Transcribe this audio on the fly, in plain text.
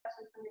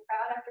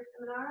after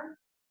seminar,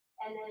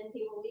 and then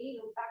he will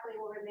leave, and faculty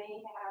will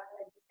remain to have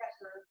a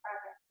discussion on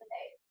progress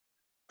today.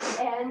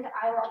 And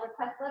I will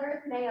request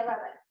letters May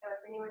 11th. So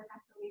if anyone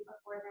has to leave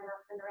before then,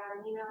 I'll send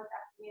around an email this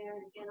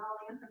afternoon and get all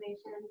the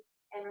information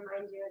and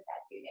remind you of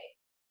that due date.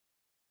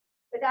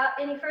 Without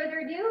any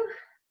further ado,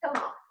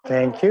 Tomo.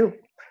 Thank you.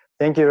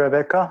 Thank you,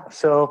 Rebecca.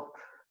 So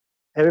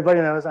everybody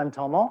knows I'm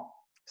Tomo.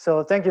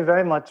 So thank you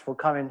very much for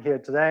coming here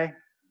today.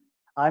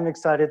 I'm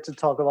excited to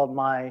talk about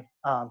my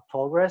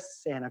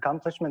progress and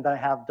accomplishment that I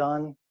have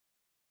done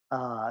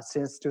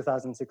since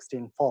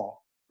 2016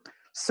 fall.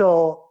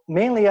 So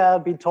mainly I'll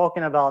be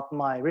talking about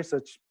my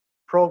research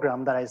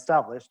program that I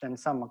established and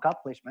some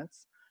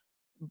accomplishments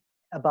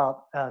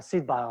about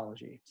seed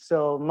biology.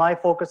 So my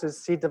focus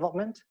is seed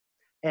development,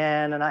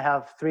 and I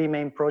have 3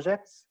 main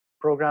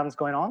programs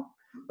going on.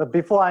 But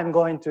before I'm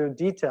going to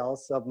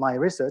details of my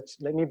research,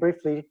 let me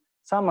briefly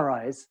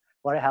summarize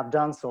what I have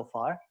done so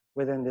far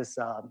within this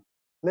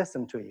less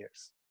than 2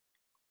 years.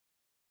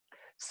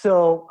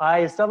 So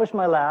I established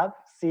my lab,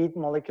 Seed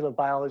Molecular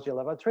Biology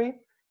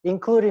Laboratory,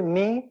 including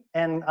me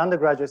and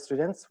undergraduate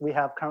students. We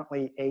have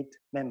currently 8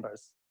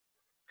 members.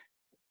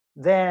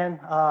 Then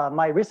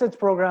my research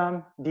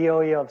program,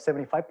 DOE of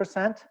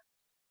 75%.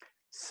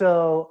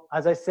 So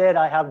as I said,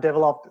 I have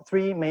developed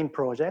 3 main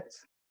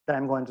projects that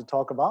I'm going to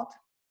talk about.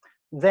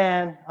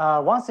 Then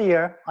once a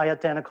year, I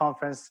attend a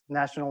conference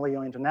nationally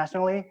or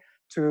internationally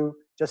to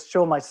just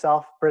show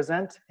myself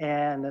present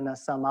and then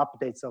some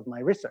updates of my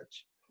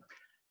research.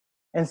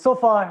 And so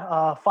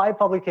far, 5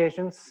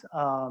 publications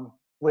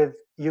with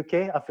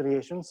UK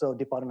affiliation, so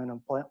Department of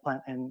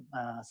Plant and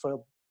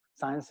Soil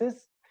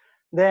Sciences.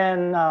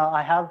 Then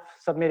I have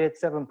submitted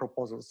 7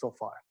 proposals so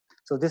far.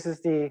 So this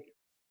is the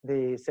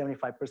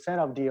 75%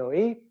 of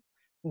DOE.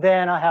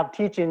 Then I have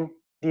teaching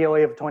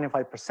DOE of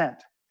 25%.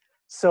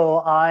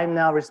 So I'm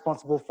now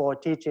responsible for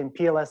teaching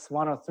PLS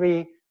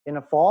 103 in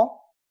the fall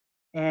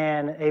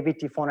and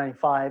ABT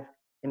 495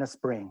 in the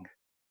spring.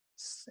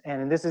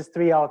 And this is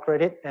 3-hour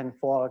credit and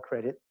 4-hour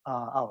credit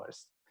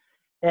hours.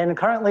 And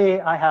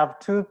currently I have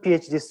 2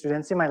 PhD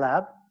students in my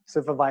lab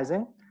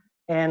supervising.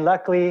 And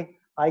luckily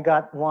I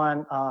got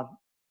 1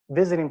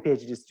 visiting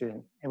PhD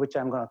student, in which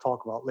I'm going to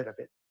talk about a little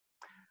bit.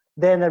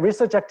 Then the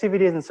research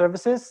activities and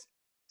services.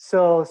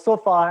 So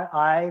far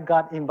I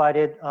got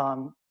invited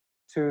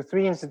to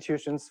 3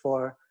 institutions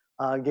for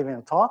giving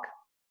a talk.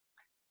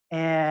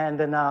 And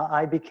then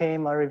I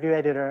became a review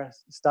editor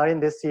starting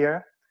this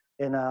year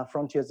in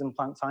Frontiers in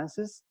Plant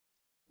Sciences.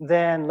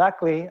 Then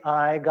luckily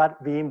I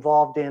got be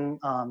involved in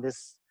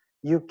this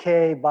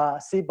UK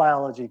seed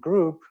biology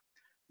group,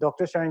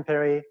 Dr. Sharon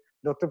Perry,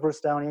 Dr. Bruce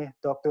Downey,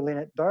 Dr.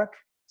 Lynette Dirk.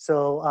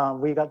 So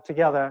we got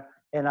together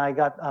and I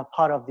got a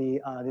part of the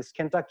this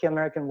Kentucky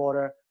American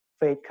Water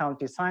Fayette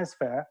County Science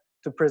Fair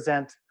to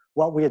present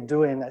what we are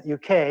doing at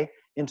UK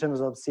in terms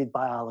of seed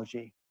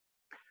biology.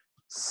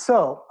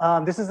 So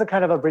this is a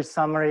kind of a brief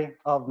summary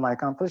of my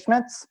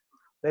accomplishments.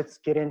 Let's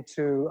get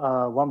into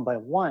one by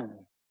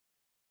one.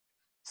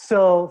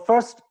 So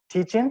first,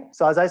 teaching.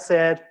 So as I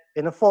said,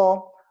 in the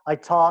fall, I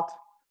taught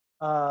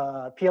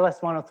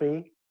PLS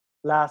 103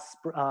 last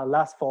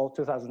fall,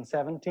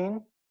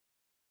 2017.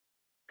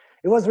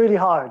 It was really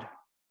hard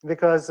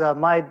because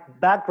my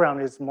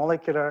background is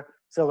molecular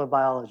cellular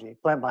biology,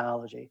 plant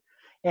biology.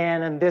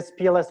 And this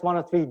PLS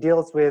 103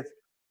 deals with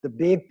the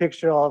big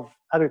picture of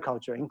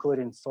agriculture,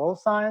 including soil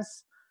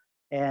science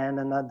and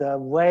the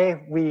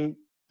way we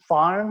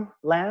farm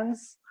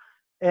lands.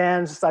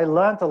 And just, I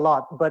learned a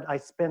lot, but I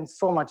spent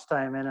so much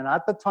time in it. And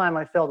at the time,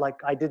 I felt like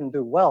I didn't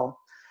do well.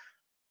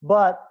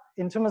 But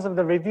in terms of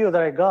the review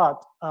that I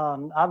got,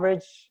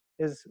 average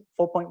is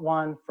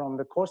 4.1 from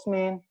the course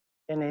mean,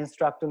 and the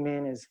instructor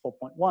mean is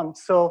 4.1.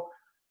 So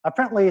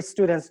apparently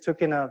students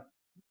took in a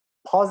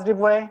positive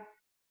way,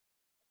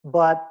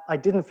 but I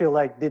didn't feel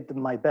like I did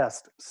my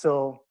best.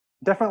 So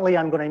definitely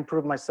I'm going to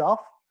improve myself,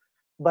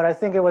 but I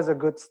think it was a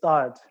good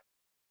start.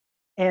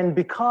 And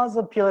because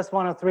of PLS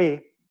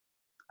 103,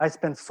 I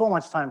spent so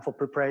much time for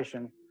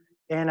preparation,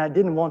 and I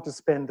didn't want to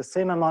spend the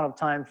same amount of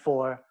time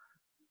for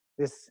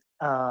this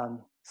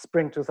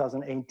spring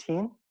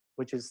 2018,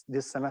 which is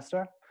this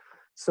semester.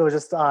 So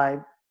just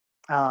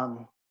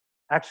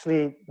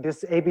actually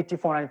this ABT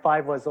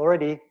 495 was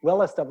already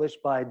well established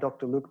by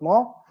Dr. Luke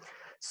Moore.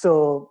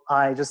 So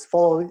I just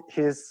followed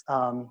his,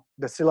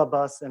 the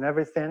syllabus and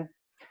everything.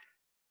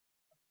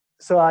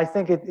 So I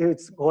think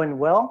it's going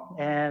well.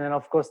 And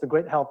of course, the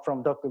great help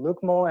from Dr.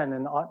 Luke Moore and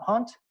then Art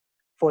Hunt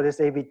for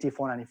this ABT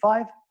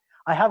 495.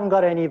 I haven't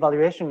got any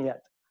evaluation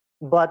yet,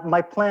 but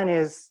my plan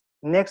is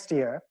next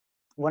year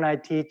when I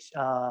teach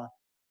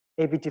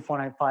ABT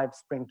 495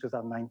 spring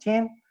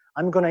 2019,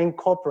 I'm going to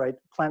incorporate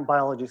plant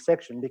biology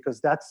section because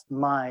that's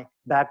my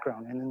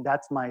background and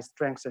that's my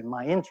strengths and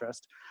my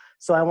interest.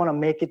 So I want to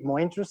make it more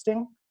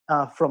interesting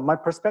from my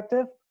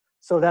perspective.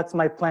 So that's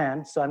my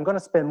plan. So I'm going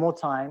to spend more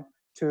time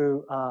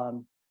to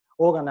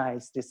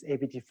organize this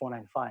ABT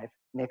 495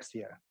 next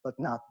year, but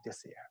not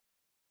this year.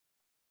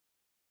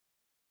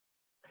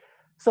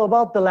 So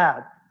about the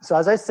lab. So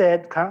as I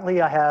said,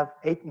 currently I have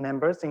 8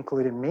 members,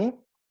 including me.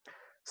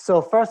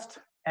 So first,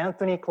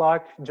 Anthony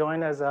Clark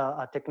joined as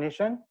a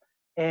technician,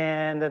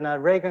 and then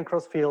Reagan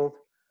Crossfield,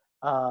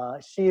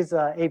 she's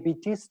an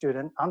ABT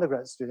student,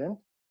 undergrad student,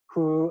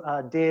 who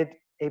did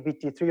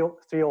ABT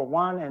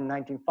 301 and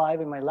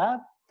 19.5 in my lab,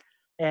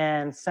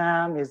 and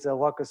Sam is a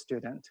worker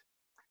student.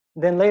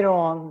 Then later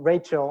on,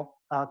 Rachel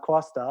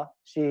Costa,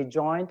 she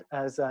joined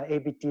as a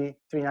ABT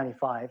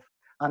 395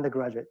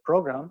 undergraduate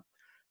program.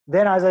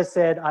 Then, as I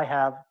said, I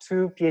have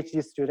 2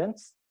 PhD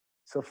students.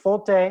 So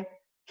Forte,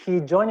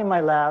 he joined in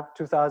my lab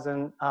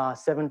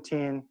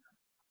 2017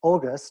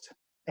 August,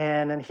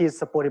 and then he's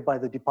supported by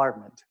the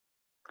department.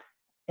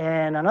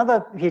 And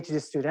another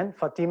PhD student,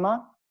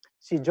 Fatima,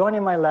 she joined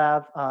in my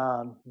lab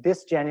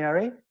this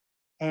January,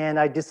 and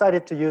I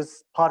decided to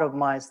use part of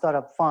my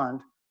startup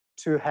fund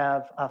to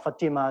have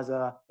Fatima as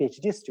a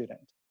PhD student.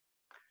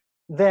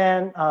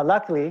 Then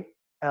luckily,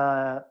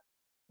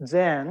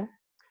 Zen,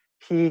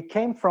 he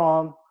came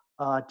from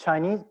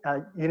Chinese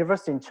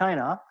university in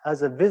China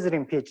as a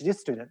visiting PhD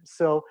student.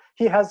 So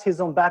he has his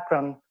own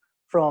background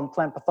from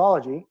plant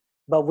pathology,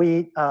 but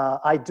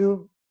I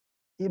do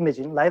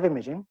imaging, live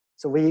imaging.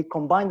 So we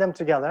combine them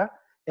together,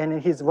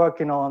 and he's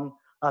working on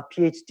a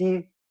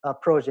PhD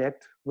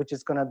project, which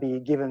is going to be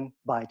given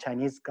by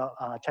Chinese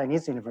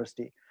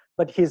university,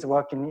 but he's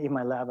working in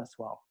my lab as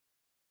well.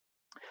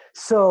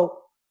 So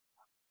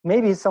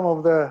maybe some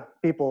of the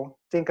people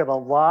think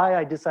about why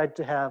I decided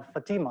to have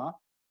Fatima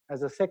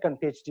as a second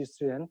PhD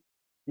student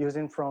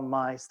using from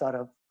my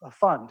startup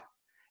fund.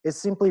 It's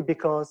simply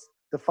because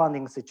the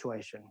funding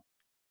situation.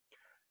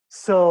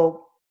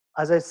 So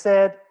as I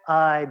said,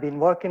 I've been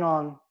working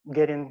on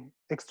getting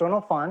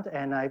external fund,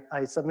 and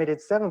I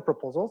submitted 7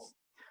 proposals,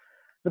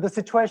 but the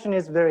situation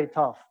is very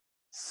tough.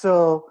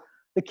 So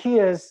the key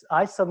is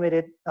I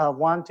submitted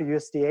 1 to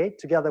USDA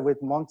together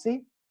with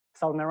Monty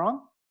Salmeron,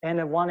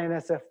 and 1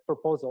 NSF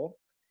proposal,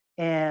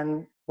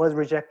 and was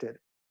rejected.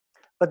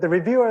 But the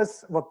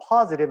reviewers were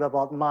positive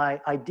about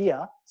my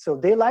idea, so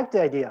they liked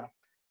the idea.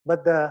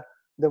 But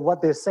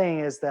what they're saying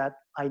is that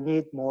I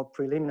need more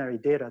preliminary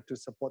data to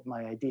support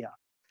my idea.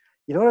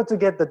 In order to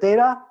get the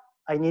data,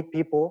 I need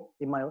people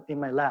in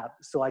my lab.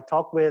 So I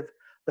talked with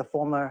the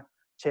former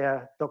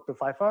chair, Dr.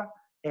 Pfeiffer,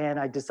 and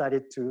I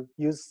decided to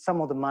use some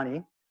of the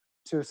money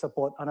to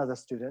support another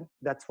student.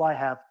 That's why I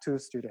have 2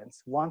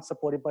 students, 1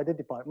 supported by the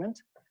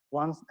department,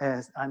 1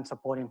 as I'm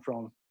supporting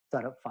from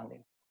startup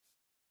funding.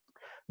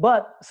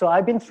 But so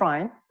I've been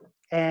trying,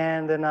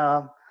 and then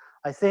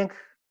I think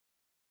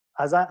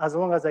as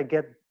long as I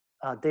get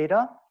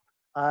data,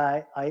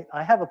 I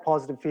have a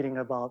positive feeling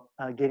about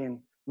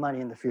getting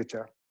money in the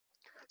future.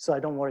 So I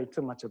don't worry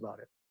too much about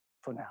it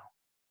for now.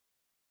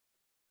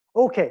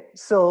 Okay,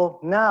 so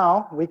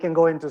now we can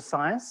go into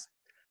science.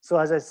 So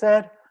as I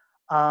said,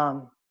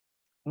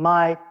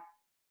 my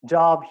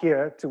job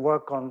here to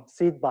work on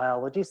seed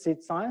biology,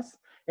 seed science,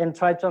 and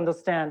try to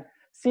understand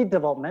seed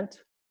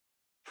development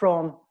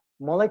from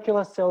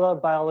molecular cellular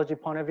biology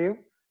point of view,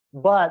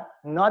 but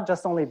not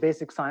just only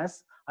basic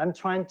science. I'm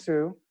trying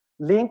to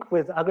link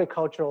with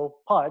agricultural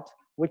part,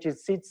 which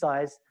is seed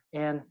size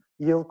and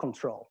yield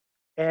control.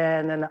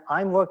 And then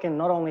I'm working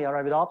not only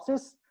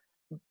Arabidopsis,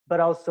 but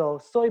also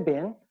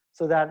soybean,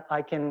 so that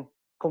I can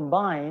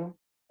combine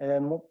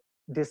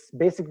this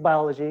basic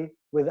biology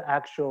with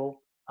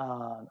actual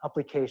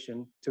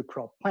application to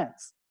crop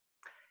plants.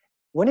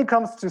 When it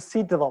comes to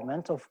seed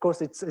development, of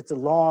course, it's a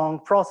long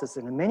process,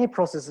 and many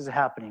processes are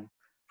happening,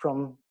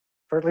 from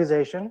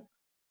fertilization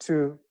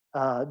to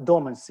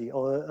dormancy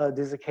or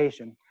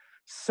desiccation.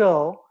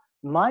 So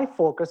my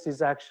focus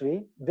is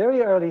actually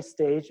very early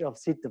stage of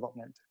seed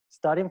development,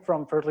 starting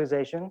from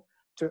fertilization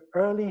to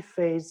early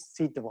phase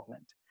seed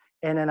development.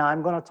 And then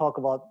I'm going to talk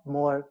about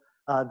more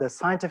the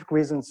scientific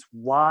reasons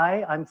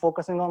why I'm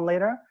focusing on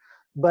later,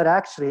 but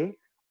actually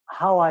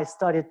how I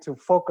started to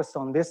focus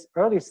on this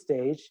early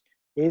stage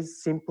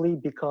is simply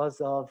because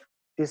of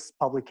this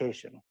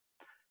publication.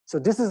 So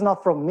this is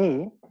not from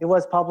me. It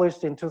was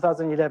published in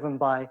 2011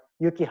 by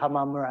Yuki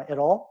Hamamura et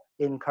al.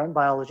 In Current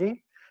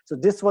Biology. So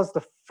this was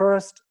the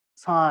first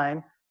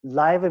time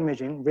live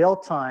imaging, real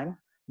time,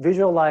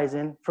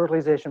 visualizing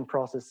fertilization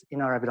process in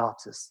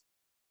Arabidopsis.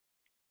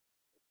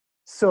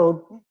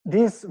 So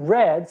these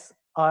reds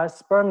are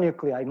sperm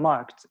nuclei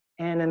marked,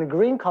 and in the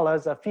green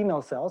colors are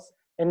female cells.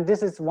 And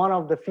this is one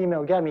of the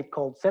female gamete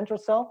called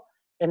centrocell,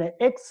 and an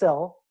egg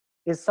cell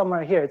is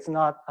somewhere here. It's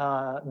not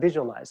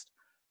visualized.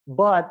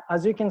 But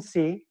as you can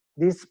see,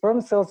 these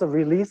sperm cells are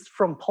released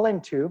from pollen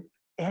tube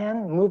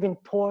and moving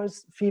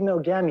towards female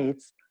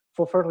gametes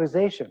for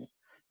fertilization.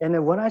 And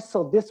then when I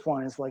saw this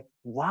one, it's like,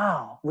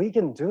 wow, we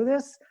can do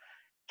this?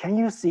 Can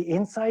you see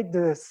inside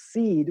the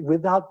seed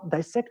without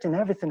dissecting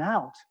everything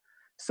out?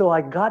 So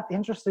I got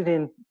interested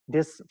in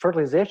this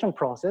fertilization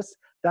process.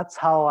 That's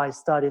how I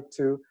started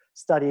to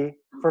study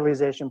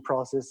fertilization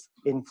process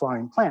in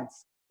flowering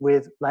plants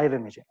with live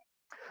imaging.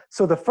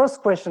 So the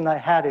first question I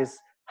had is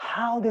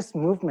how this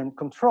movement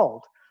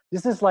controlled.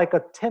 This is like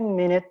a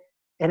 10-minute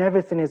and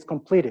everything is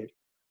completed.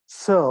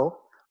 So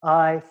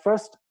I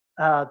first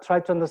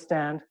tried to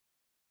understand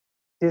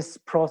this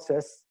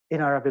process in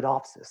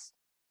Arabidopsis.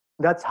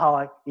 That's how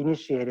I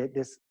initiated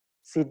this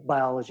seed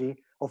biology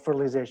or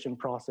fertilization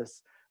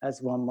process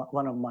as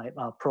one of my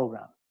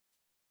program.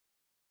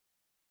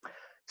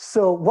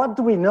 So what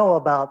do we know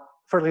about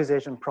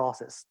fertilization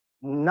process?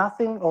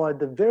 Nothing or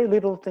the very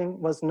little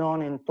thing was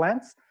known in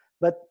plants,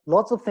 but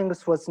lots of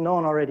things was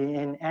known already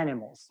in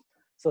animals.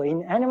 So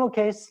in animal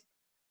case,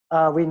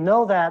 we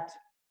know that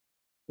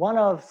one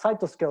of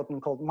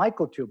cytoskeleton called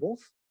microtubules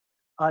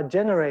are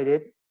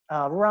generated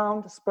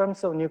around sperm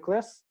cell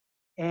nucleus,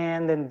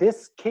 and then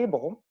this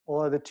cable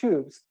or the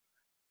tubes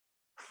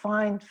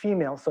find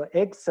female, so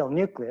egg cell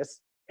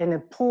nucleus, and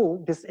then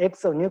pull this egg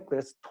cell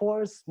nucleus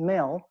towards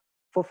male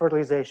for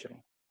fertilization.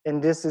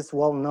 And this is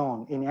well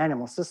known in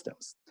animal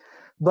systems.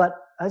 But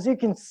as you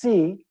can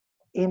see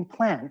in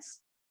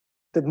plants,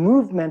 the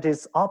movement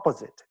is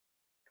opposite.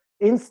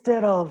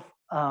 Instead of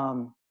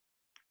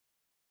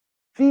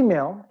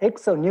female egg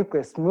cell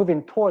nucleus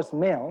moving towards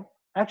male,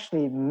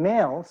 actually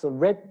male, so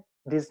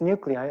these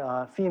nuclei,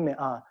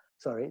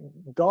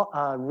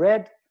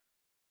 red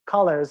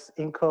colors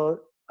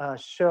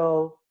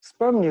show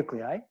sperm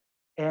nuclei,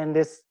 and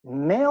this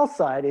male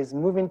side is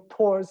moving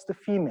towards the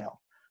female.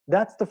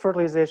 That's the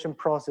fertilization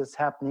process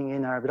happening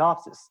in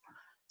Arabidopsis.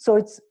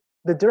 So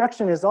the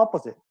direction is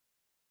opposite.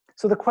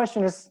 So the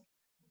question is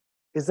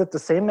it the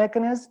same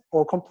mechanism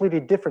or completely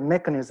different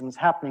mechanisms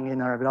happening in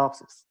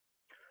Arabidopsis?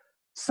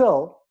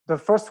 So the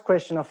first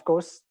question, of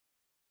course,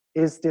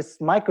 is this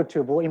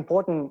microtubule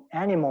important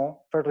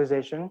animal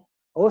fertilization,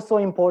 also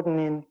important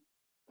in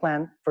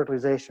plant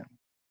fertilization?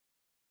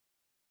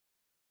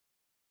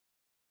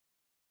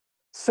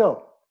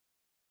 So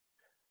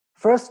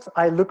first,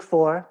 I look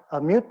for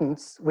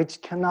mutants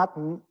which cannot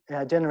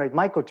generate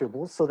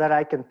microtubules so that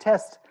I can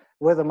test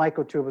whether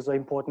microtubules are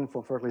important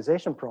for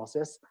fertilization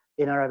process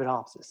in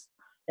Arabidopsis.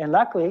 And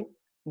luckily,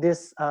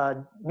 this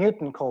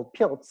mutant called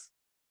PILTS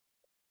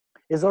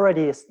is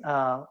already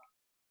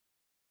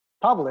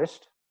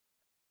published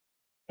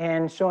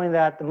and showing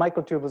that the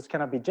microtubules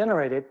cannot be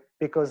generated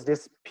because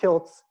this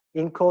PILTS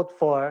encode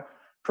for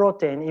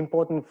protein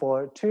important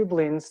for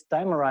tubulins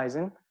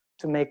dimerizing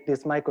to make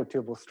this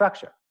microtubule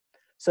structure.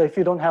 So if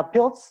you don't have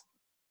PILTS,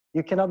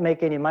 you cannot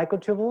make any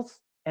microtubules,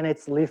 and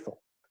it's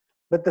lethal.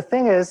 But the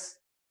thing is,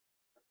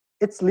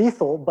 it's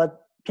lethal,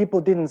 but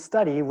people didn't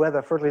study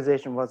whether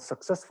fertilization was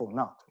successful or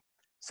not.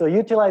 So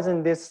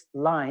utilizing this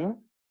line,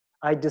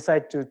 I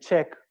decided to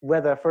check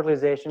whether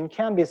fertilization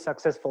can be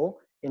successful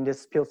in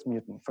this PILTS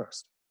mutant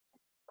first.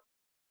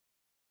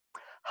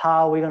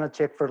 How are we going to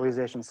check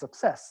fertilization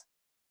success?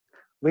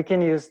 We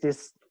can use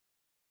this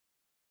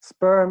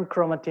sperm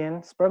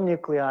chromatin, sperm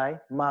nuclei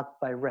marked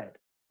by red.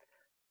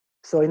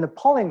 So in the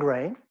pollen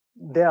grain,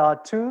 there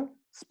are 2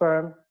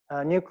 sperm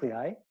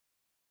nuclei,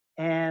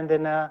 and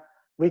then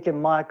we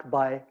can mark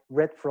by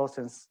red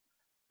fluorescence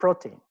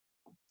protein.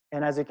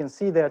 And as you can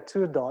see, there are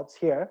 2 dots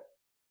here,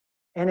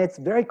 and it's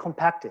very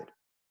compacted.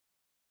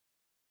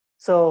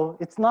 So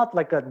it's not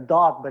like a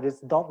dot, but it's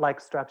dot-like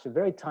structure,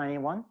 very tiny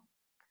one.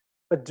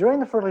 But during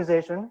the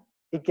fertilization,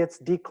 it gets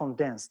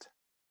decondensed,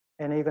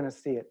 and you're going to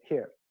see it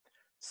here.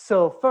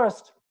 So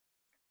first,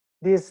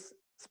 these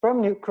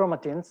sperm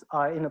chromatins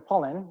are in the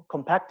pollen,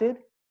 compacted,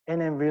 and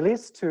then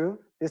released to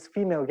this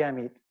female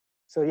gamete.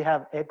 So you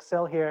have egg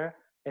cell here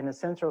and a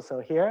central cell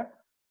here,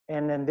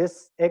 and then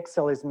this egg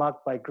cell is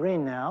marked by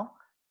green now,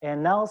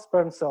 and now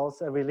sperm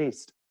cells are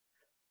released.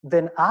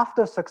 Then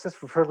after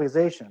successful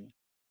fertilization,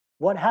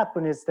 what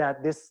happened is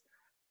that this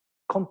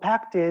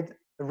compacted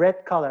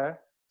red color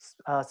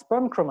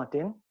sperm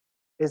chromatin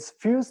is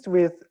fused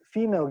with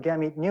female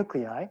gamete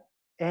nuclei,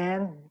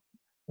 and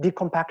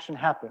decompaction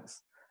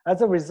happens.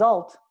 As a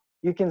result,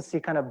 you can see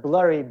kind of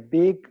blurry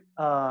big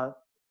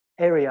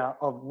area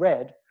of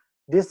red.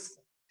 This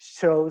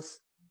shows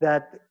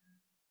that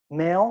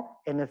male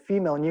and a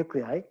female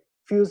nuclei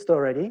fused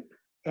already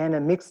and are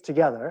mixed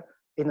together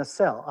in a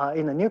cell,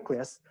 in a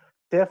nucleus.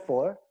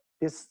 Therefore,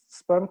 this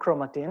sperm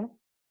chromatin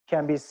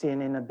can be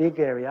seen in a big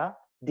area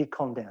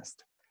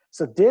decondensed.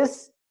 So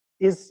this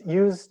is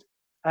used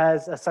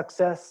as a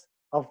success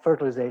of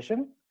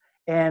fertilization.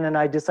 And then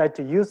I decided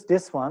to use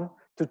this one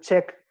to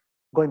check,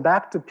 going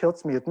back to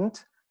PILTS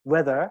mutant,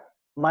 whether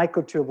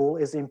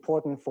microtubule is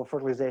important for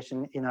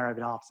fertilization in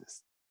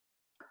Arabidopsis.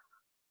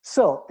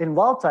 So in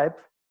wild type,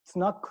 it's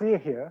not clear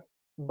here,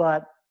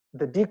 but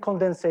the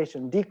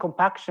decondensation,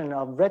 decompaction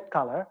of red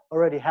color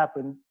already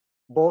happened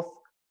both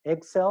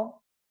egg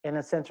cell and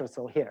a central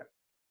cell here.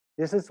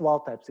 This is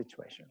wild type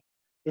situation.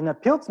 In a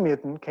PILTS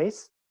mutant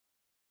case,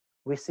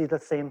 we see the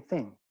same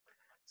thing.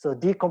 So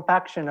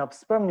decompaction of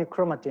sperm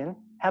chromatin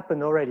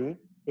happened already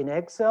in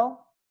egg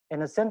cell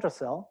and a central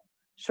cell,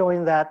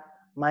 showing that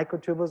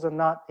microtubules are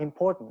not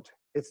important.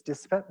 It's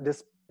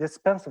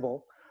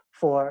dispensable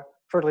for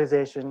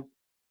fertilization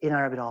in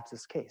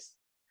Arabidopsis case.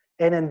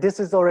 And then this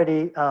is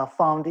already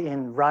found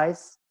in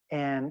rice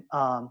and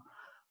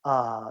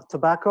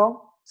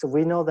tobacco. So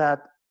we know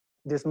that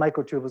these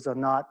microtubules are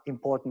not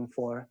important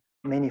for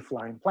many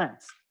flowering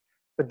plants.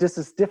 But this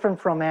is different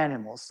from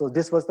animals. So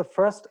this was the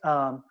first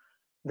finding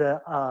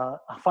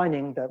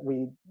that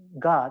we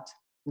got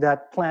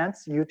that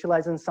plants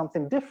utilizing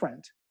something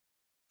different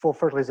for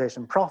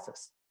fertilization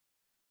process.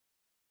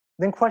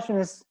 Then question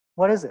is,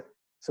 what is it?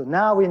 So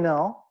now we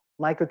know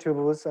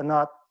microtubules are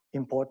not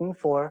important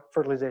for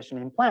fertilization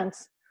in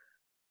plants.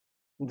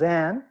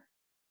 Then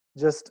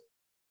just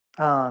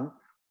how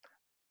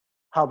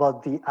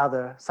about the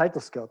other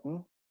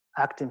cytoskeleton,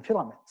 actin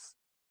filaments?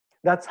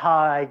 That's how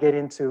I get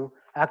into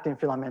actin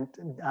filament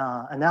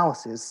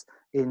analysis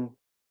in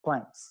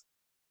plants.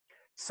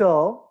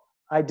 So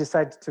I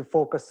decided to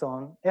focus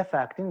on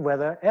F-actin,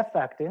 whether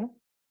F-actin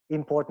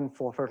important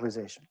for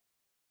fertilization.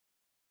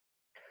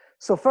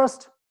 So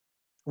first,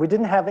 we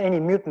didn't have any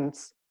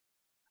mutants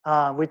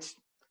which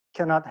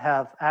cannot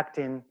have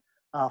actin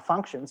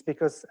functions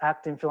because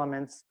actin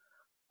filaments,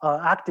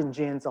 actin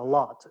genes a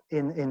lot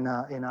in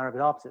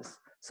Arabidopsis.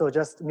 So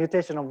just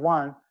mutation of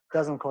one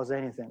doesn't cause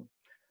anything.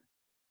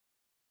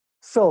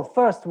 So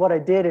first, what I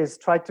did is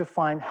try to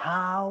find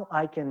how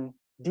I can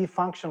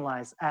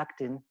defunctionalize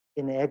actin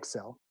in the egg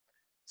cell.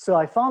 So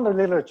I found the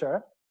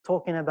literature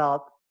talking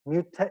about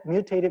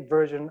mutated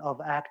version of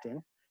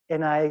actin,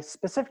 and I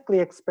specifically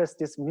expressed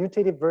this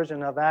mutated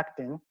version of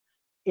actin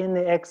in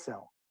the egg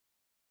cell.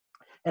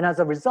 And as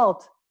a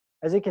result,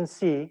 as you can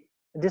see,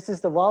 this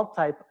is the wild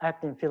type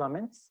actin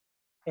filaments.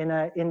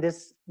 And in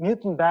this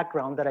mutant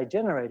background that I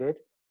generated,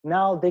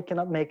 now they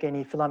cannot make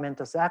any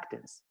filamentous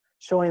actins,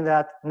 showing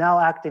that now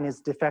actin is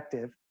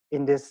defective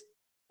in this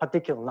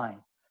particular line.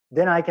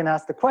 Then I can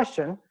ask the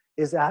question,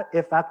 is that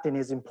if actin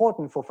is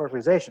important for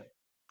fertilization?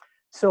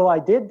 So I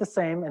did the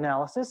same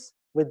analysis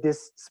with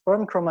this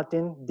sperm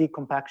chromatin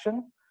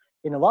decompaction.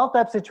 In a wild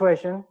type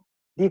situation,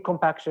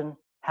 decompaction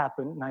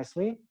happened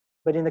nicely.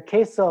 But in the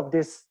case of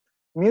this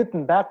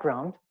mutant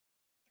background,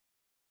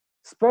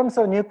 sperm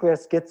cell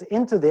nucleus gets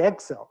into the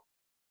egg cell,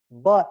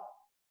 but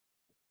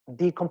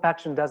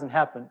decompaction doesn't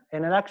happen.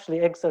 And then actually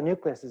egg cell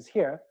nucleus is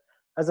here.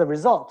 As a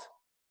result,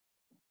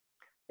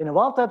 in a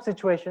wild type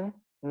situation,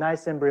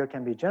 nice embryo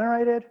can be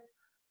generated,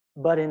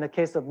 but in the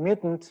case of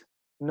mutant,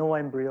 no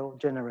embryo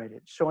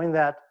generated, showing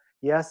that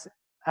yes,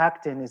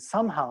 actin is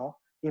somehow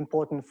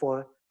important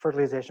for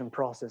fertilization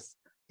process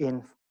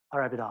in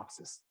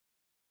Arabidopsis.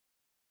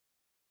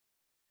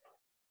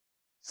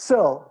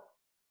 So,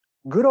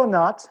 good or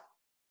not,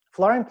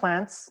 flowering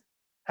plants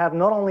have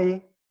not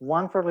only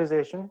one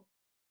fertilization,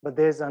 but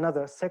there's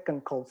another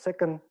second called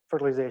second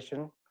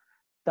fertilization,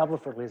 double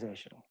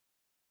fertilization.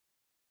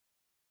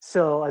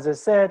 So as I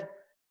said,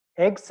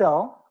 egg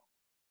cell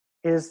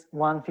is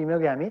one female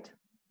gamete,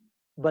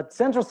 but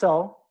central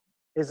cell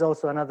is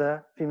also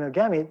another female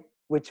gamete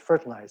which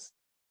fertilize.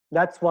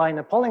 That's why in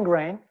a pollen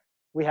grain,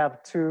 we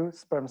have two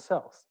sperm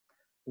cells.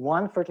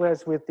 One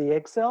fertilizes with the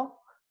egg cell,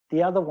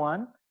 the other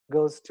one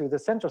goes to the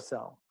central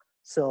cell.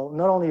 So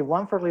not only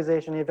one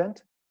fertilization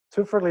event,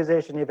 two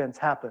fertilization events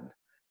happen.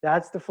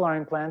 That's the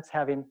flowering plants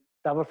having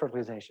double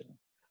fertilization.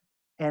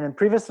 And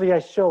previously I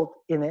showed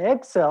in the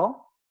egg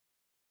cell,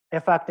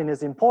 F-actin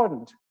is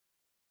important.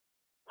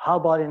 How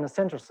about in the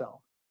central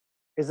cell?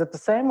 Is it the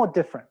same or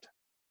different?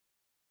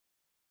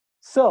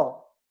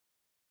 So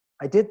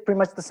I did pretty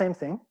much the same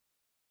thing,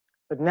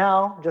 but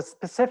now just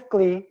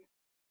specifically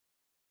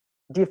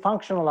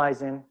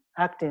defunctionalizing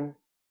actin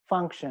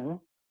function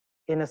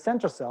in a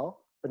central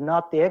cell, but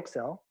not the egg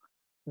cell,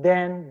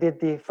 then did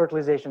the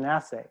fertilization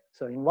assay.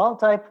 So in wild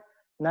type,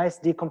 nice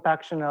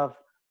decompaction of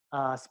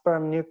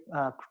sperm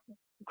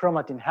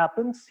chromatin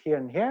happens here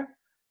and here.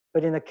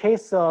 But in the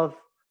case of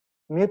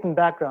mutant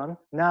background,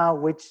 now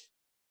which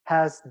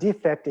has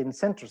defect in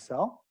central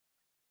cell,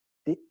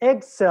 the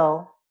egg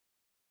cell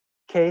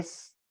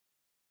case,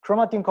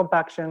 chromatin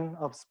compaction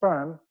of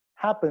sperm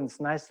happens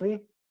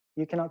nicely.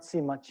 You cannot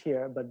see much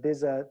here, but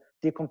there's a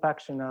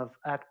decompaction of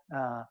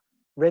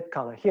red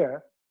color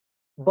here.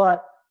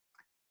 But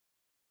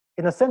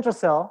in the central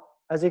cell,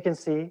 as you can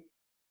see,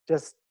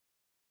 just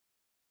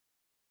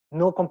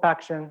no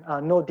compaction,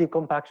 no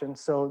decompaction.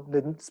 So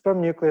the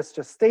sperm nucleus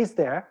just stays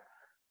there.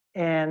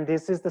 And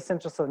this is the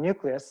central cell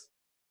nucleus.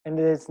 And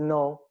there is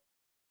no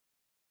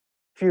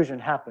fusion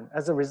happen.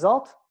 As a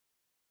result,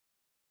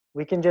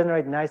 we can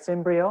generate nice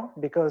embryo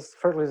because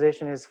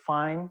fertilization is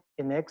fine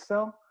in the egg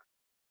cell.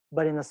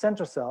 But in the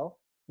central cell,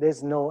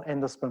 there's no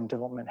endosperm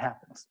development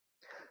happens.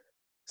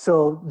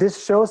 So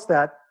this shows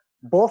that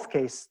both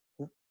cases,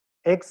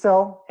 egg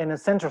cell and a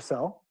central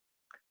cell,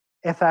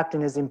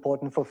 F-actin is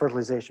important for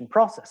fertilization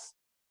process.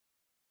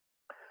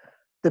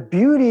 The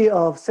beauty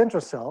of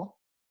central cell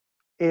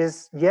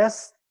is,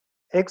 yes,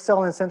 egg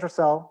cell and central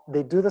cell,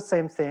 they do the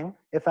same thing.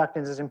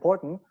 F-actin is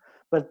important,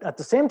 but at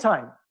the same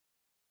time,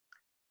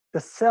 the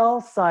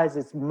cell size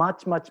is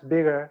much, much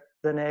bigger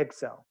than egg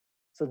cell.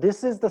 So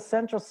this is the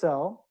central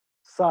cell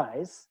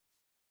size,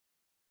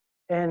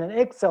 and an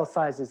egg cell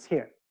size is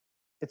here.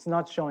 It's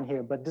not shown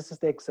here, but this is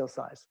the egg cell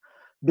size.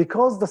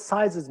 Because the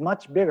size is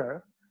much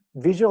bigger,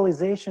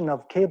 visualization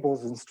of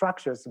cables and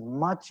structures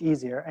much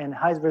easier, and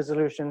high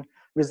resolution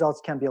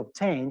results can be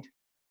obtained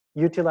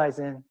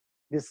utilizing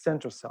this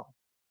central cell.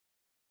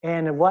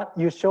 And what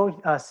you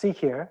see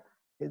here,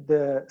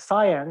 the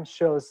cyan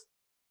shows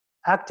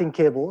actin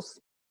cables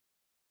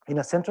in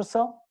a central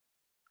cell,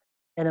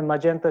 And then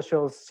magenta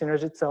shows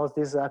synergid cells.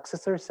 These are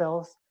accessory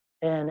cells.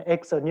 And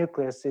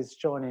exonucleus is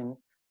shown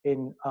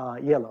in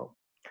yellow.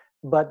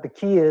 But the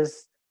key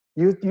is,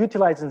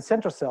 utilizing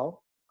central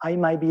cell, I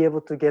might be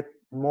able to get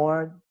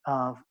more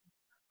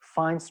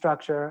fine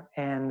structure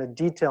and the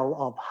detail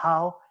of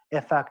how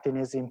F-actin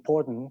is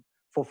important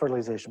for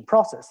fertilization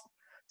process.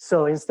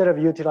 So instead of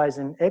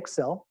utilizing egg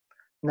cell,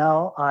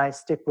 now I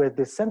stick with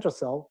the central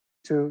cell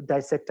to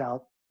dissect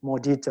out more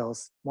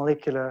details,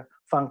 molecular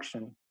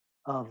function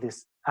of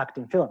this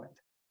actin filament.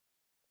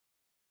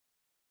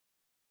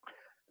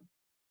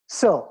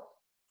 So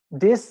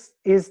this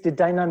is the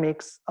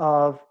dynamics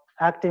of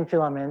actin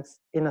filaments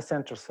in a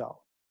central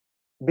cell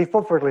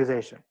before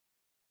fertilization.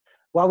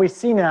 What we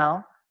see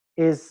now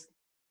is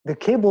the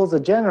cables are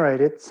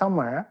generated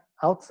somewhere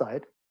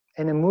outside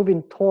and then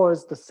moving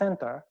towards the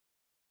center,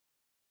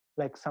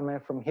 like somewhere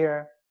from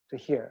here to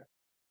here.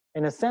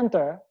 In the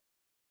center,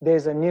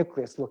 there's a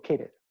nucleus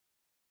located.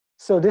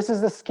 So this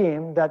is the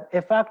scheme that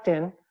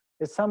F-actin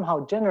is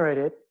somehow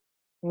generated,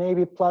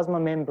 maybe plasma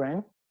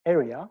membrane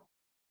area,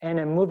 and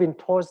then moving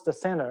towards the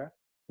center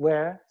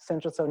where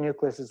central cell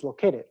nucleus is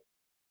located.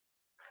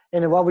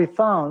 And what we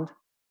found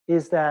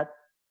is that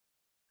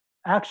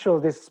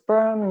this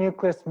sperm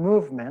nucleus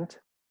movement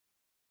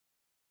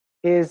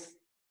is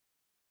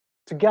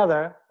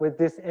together with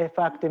this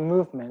F-actin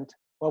movement,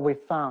 what we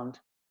found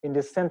in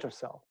this central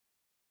cell.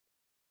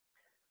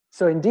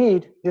 So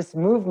indeed, this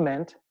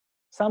movement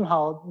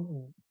somehow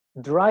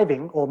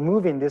driving or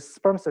moving this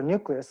sperm cell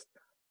nucleus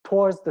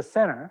towards the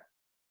center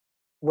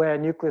where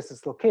nucleus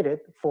is located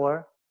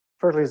for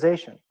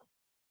fertilization.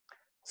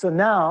 So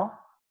now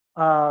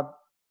the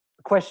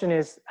question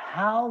is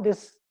how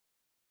this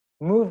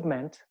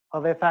movement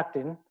of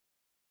F-actin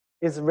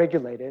is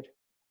regulated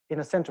in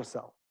a central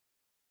cell.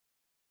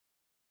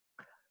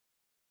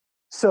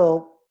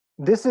 So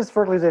this is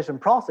fertilization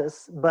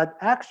process, but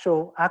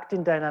actual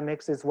actin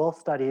dynamics is well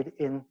studied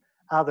in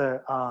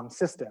other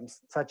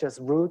systems, such as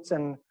roots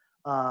and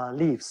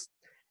leaves.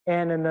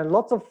 And then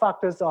lots of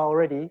factors are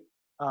already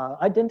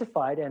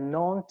identified and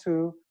known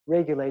to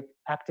regulate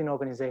actin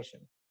organization.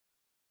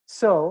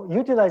 So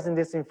utilizing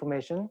this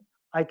information,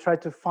 I try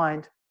to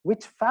find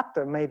which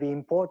factor may be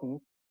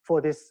important for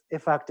this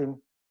F-actin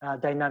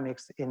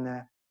dynamics in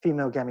a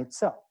female gamete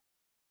cell.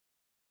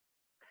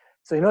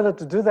 So in order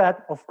to do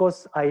that, of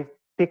course, I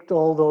picked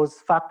all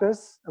those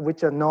factors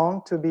which are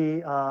known to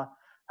be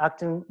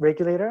actin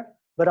regulator,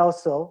 but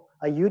also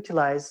I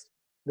utilized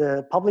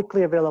the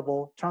publicly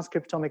available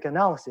transcriptomic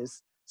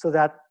analysis so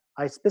that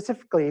I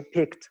specifically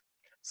picked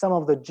some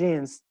of the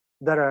genes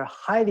that are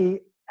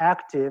highly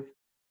active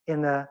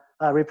in the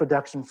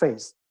reproduction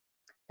phase.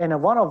 And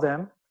one of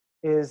them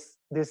is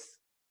this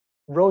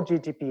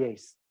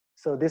Rho-GTPase.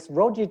 So this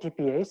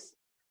Rho-GTPase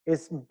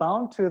is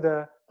bound to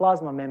the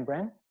plasma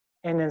membrane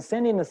and then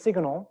sending a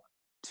signal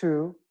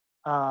to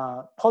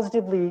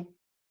positively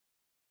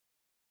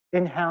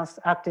enhance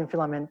actin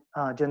filament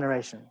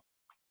generation.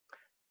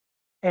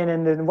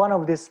 And then one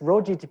of this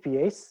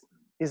Rho-GTPase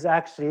is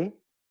actually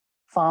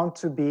found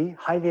to be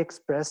highly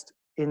expressed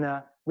in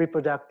a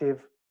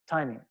reproductive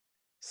timing.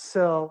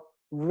 So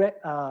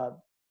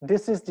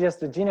this is just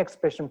the gene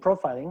expression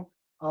profiling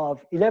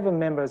of 11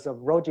 members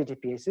of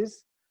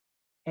Rho-GTPases.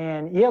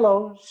 And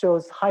yellow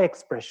shows high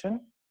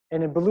expression,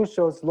 and in blue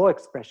shows low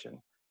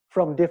expression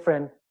from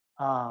different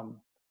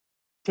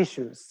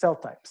tissues, cell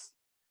types.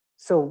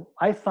 So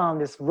I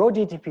found this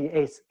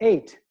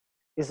Rho-GTPase8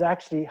 is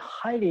actually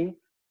highly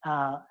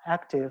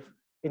active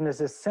in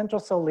this central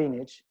cell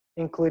lineage,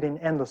 including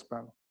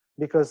endosperm,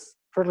 because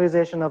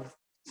fertilization of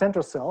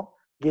central cell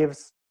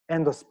gives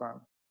endosperm.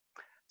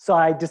 So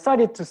I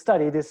decided to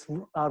study this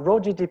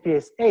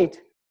Rho-GTPase8,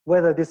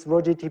 whether this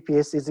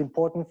Rho-GTPase is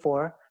important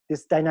for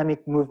this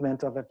dynamic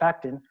movement of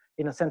F-actin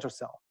in a central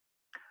cell.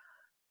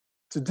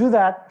 To do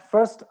that,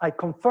 first I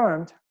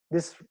confirmed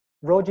this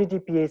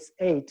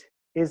Rho-GTPase8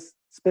 is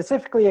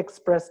specifically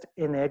expressed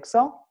in the egg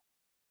cell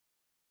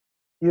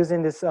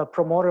using this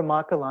promoter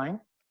marker line.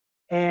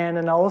 And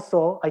then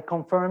also I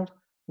confirmed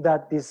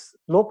that this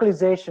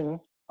localization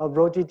of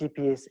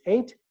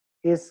Rho-GTPase8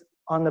 is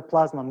on the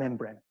plasma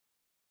membrane.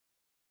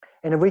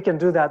 And we can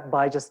do that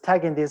by just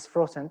tagging this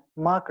fluorescent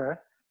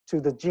marker to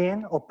the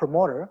gene or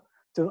promoter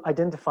to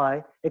identify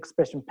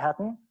expression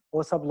pattern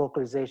or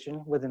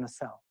sublocalization within a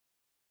cell.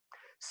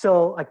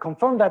 So I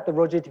confirmed that the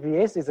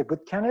Rho-GTPase is a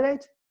good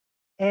candidate,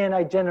 and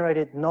I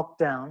generated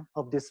knockdown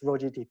of this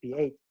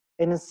Rho-GTP8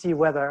 and then see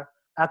whether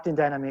actin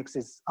dynamics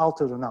is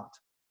altered or not.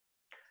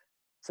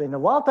 So in the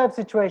wild type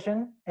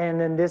situation, and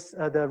then this,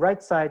 the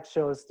right side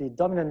shows the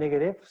dominant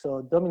negative,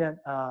 so dominant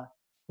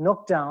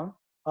knockdown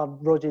of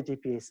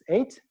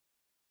Rho-GTPase8.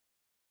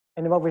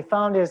 And what we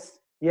found is,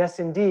 yes,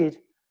 indeed,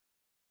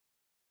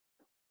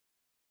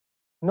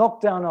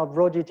 knockdown of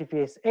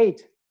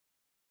Rho-GTPase8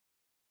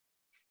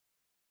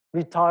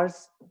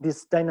 retards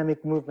this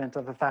dynamic movement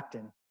of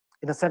F-actin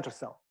in a central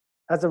cell.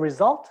 As a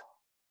result,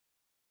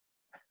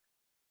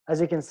 as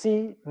you can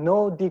see,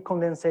 no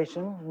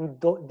decondensation,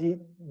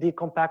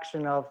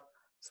 decompaction of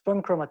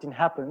sperm chromatin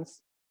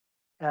happens.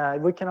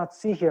 We cannot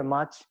see here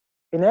much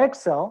In egg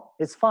cell,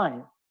 it's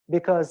fine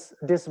because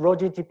this rho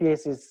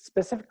GTPase is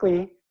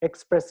specifically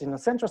expressed in the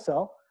central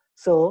cell.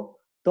 So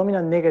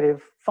dominant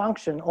negative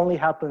function only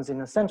happens in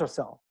the central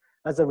cell.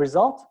 As a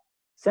result,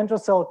 central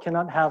cell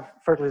cannot have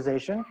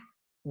fertilization,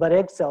 but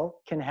egg cell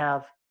can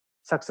have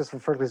successful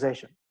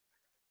fertilization.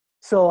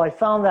 So I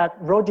found that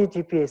rho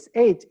GTPase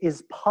 8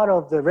 is part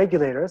of the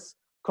regulators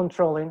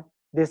controlling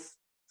this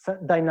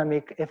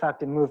dynamic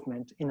F-actin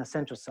movement in a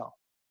central cell.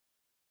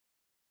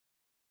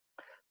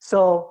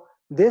 So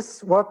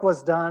this work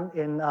was done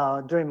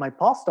during my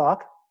postdoc,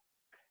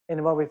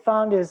 and what we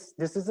found is,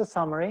 this is a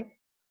summary,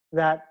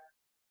 that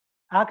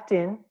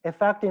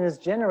F-actin is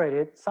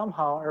generated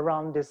somehow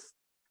around this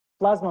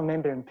plasma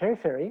membrane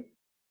periphery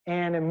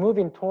and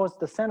moving towards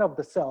the center of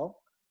the cell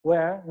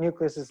where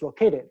nucleus is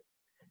located.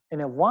 And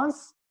then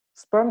once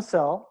sperm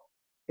cell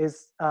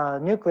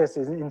nucleus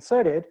is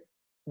inserted,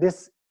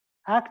 this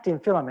actin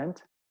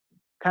filament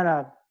kind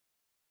of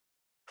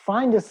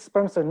find this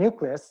sperm cell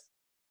nucleus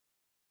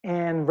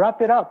and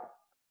wrap it up,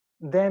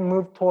 then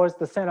move towards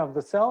the center of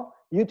the cell,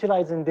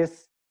 utilizing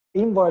this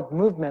inward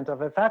movement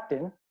of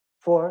F-actin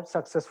for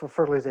successful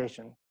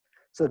fertilization.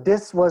 So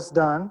this was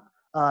done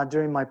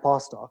during my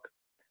postdoc.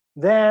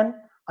 Then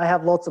I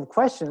have lots of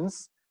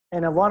questions,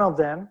 and one of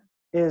them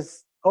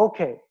is,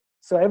 okay,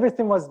 so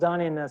everything was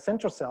done in a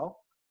central cell,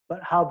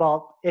 but how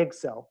about egg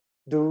cell?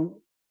 Does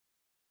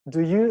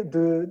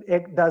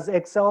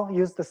egg cell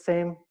use the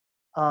same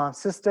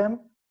system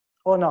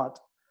or not?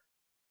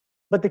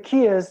 But the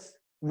key is,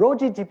 rho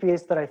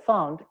GTPase that I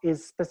found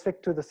is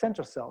specific to the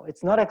central cell.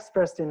 It's not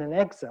expressed in an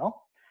egg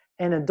cell,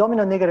 and a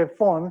dominant negative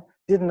form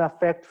didn't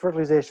affect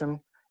fertilization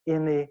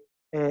in the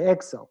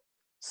egg cell.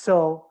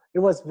 So it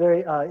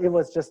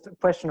was just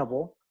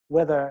questionable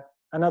whether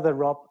another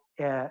ROP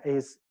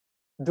is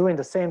doing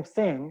the same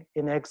thing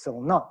in egg cell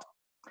or not.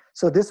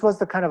 So this was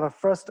the kind of a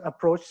first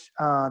approach,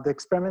 the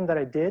experiment that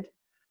I did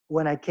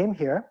when I came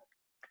here.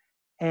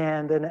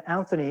 And then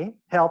Anthony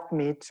helped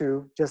me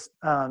to just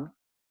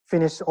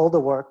finish all the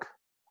work.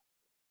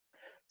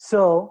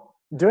 So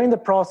during the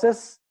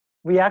process,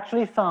 we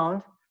actually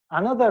found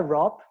another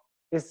ROP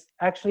is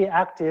actually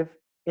active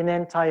in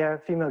entire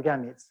female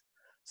gametes.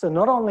 So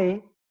not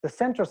only the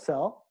central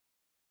cell,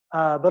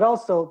 but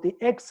also the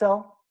egg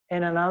cell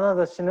and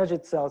another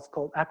synergid cells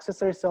called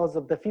accessory cells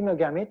of the female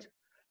gamete.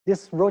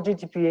 This rho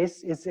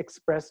GTPase is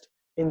expressed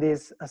in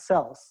these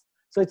cells.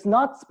 So it's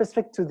not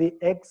specific to the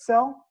egg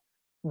cell,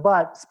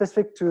 but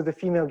specific to the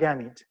female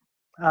gamete,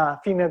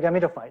 female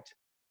gametophyte.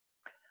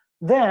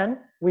 Then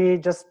we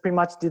just pretty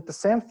much did the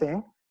same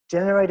thing,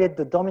 generated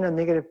the dominant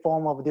negative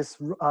form of this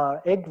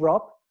egg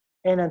ROP,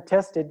 and then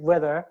tested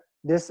whether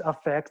this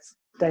affects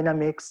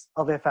dynamics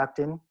of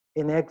F-actin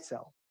in egg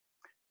cell.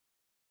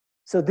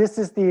 So this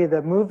is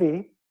the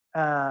movie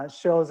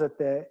shows that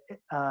the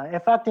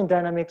F-actin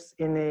dynamics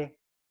in the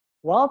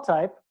wild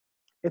type,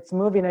 it's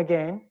moving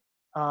again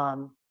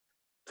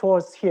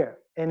towards here.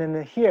 And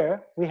in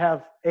here, we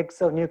have egg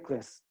cell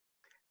nucleus.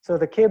 So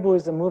the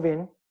cables are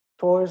moving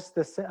towards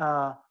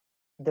the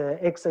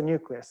egg cell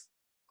nucleus.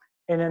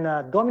 And in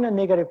a dominant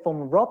negative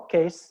form ROP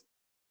case,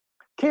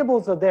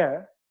 cables are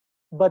there,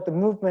 but the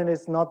movement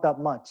is not that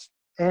much.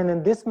 And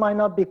then this might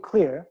not be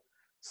clear.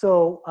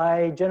 So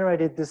I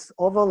generated this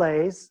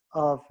overlays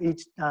of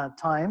each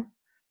time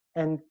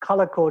and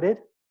color coded.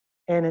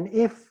 And then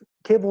if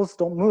cables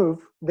don't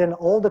move, then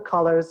all the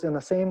colors in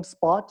the same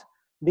spot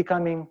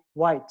becoming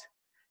white.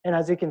 And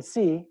as you can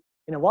see,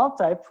 in a wild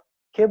type,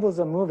 cables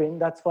are moving.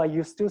 That's why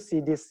you still see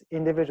these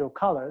individual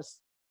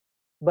colors.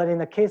 But in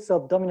the case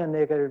of dominant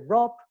negative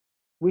ROP,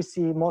 we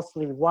see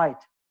mostly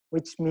white,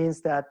 which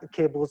means that the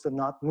cables are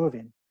not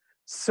moving.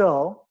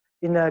 So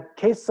in the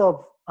case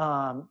of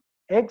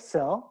egg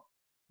cell,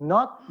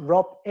 not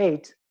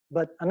ROP8,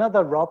 but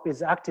another ROP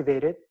is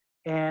activated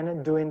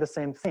and doing the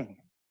same thing.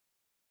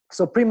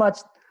 So pretty much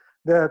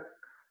the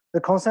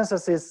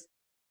consensus is,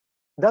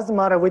 doesn't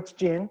matter which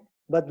gene,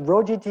 but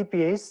rho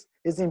GTPase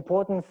is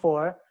important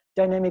for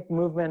dynamic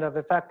movement of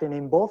F-actin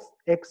in both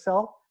egg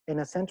cell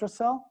and a central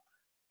cell.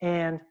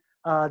 And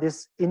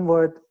this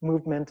inward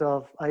movement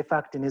of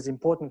F-actin is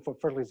important for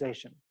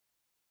fertilization.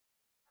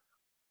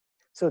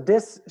 So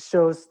this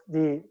shows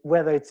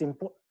whether it's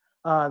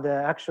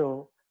the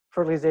actual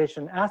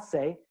fertilization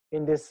assay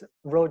in this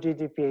rho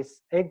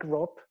GTPase egg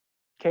ROP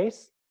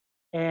case.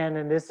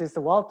 And this is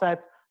the wild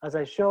type, as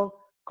I showed,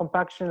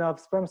 compaction of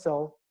sperm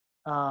cell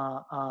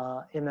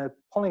in a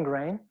pollen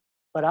grain.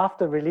 But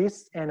after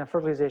release and a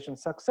fertilization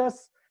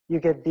success, you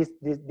get this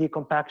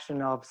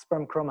decompaction of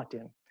sperm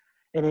chromatin.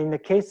 And in the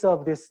case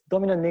of this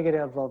dominant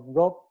negative of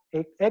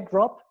egg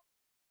ROP,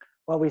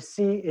 what we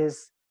see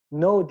is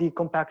no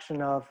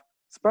decompaction of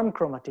sperm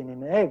chromatin in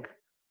the egg.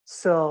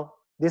 So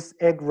this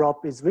egg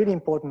ROP is really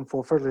important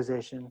for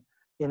fertilization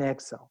in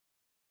egg cell.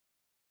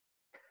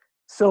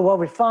 So what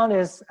we found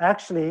is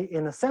actually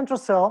in the central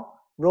cell,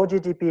 rho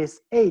GTPase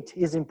 8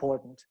 is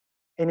important.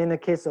 And in the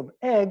case of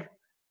egg,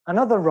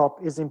 another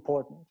ROP is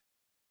important.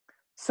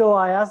 So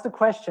I asked the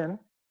question,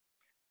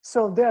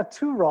 so there are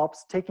two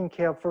ROPs taking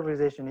care of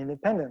fertilization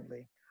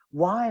independently.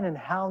 why and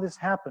how this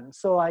happened.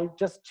 So I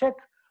just check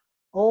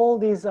all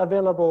these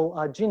available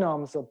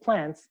genomes of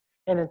plants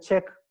and then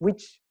check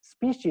which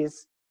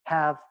species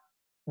have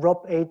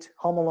ROP8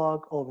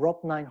 homolog or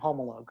ROP9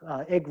 homolog,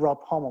 egg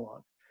ROP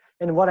homolog.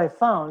 And what I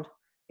found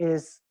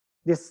is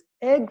this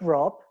egg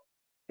ROP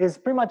is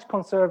pretty much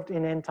conserved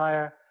in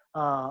entire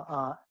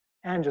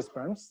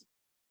angiosperms.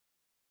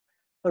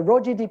 But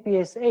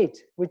ROGDPase8,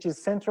 which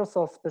is central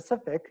cell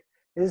specific,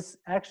 is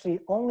actually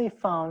only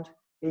found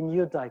in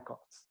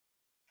eudicots.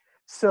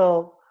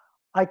 So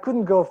I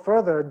couldn't go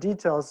further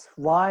details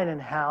why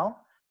and how,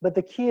 but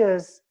the key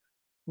is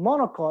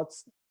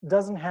monocots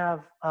don't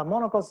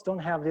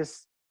have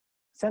this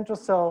central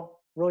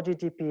cell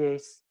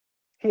ROGDPase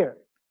here.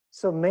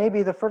 So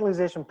maybe the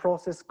fertilization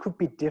process could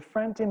be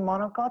different in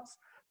monocots,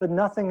 but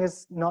nothing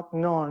is not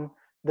known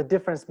the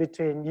difference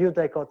between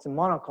eudicots and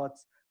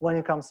monocots when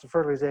it comes to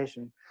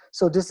fertilization.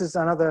 So this is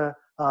another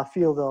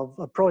field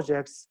of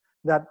projects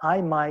that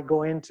I might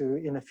go into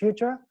in the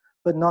future,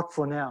 but not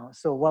for now.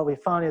 So what we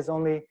found is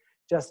only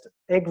just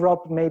egg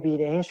ROP may be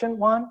the ancient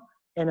one,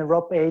 and a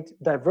ROP8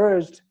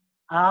 diverged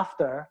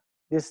after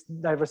this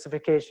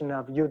diversification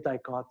of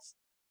eudicots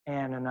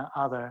and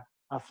other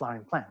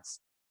flowering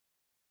plants.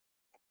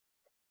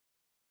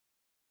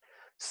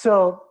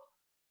 So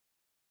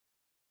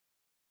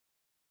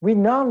we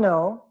now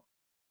know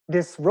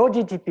this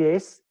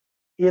ROGDPase,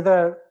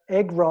 either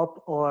egg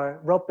ROP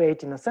or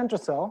ROP8 in the central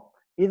cell.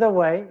 Either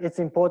way, it's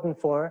important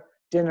for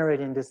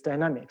generating this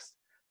dynamics.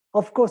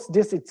 Of course,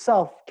 this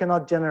itself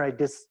cannot generate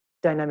this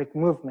dynamic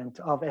movement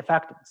of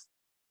effectins.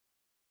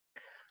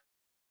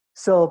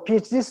 So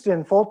PhD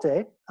student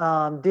Folte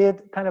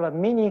did kind of a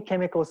mini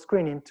chemical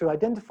screening to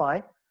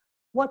identify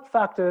what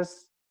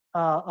factors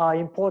are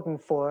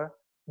important for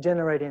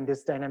generating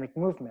this dynamic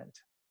movement.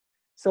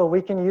 So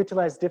we can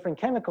utilize different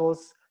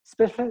chemicals,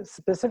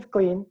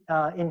 specifically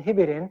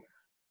inhibiting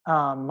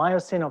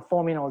myosin or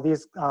formin or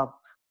these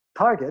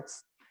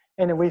targets.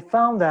 And we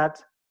found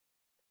that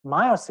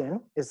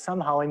myosin is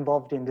somehow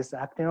involved in this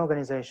actin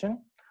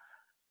organization.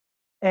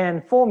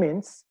 And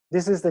formins,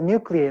 this is the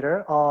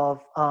nucleator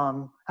of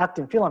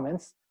actin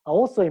filaments, are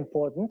also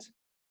important.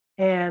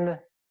 And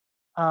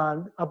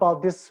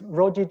about this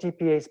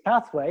ROGDPase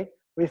pathway,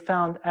 we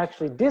found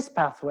actually this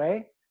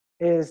pathway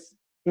is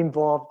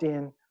involved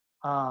in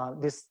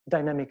this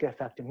dynamic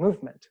effective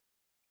movement.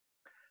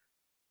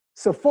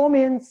 So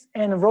formins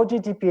and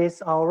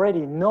ROGDPase are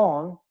already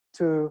known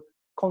to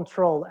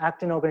control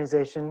actin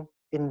organization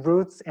in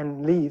roots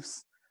and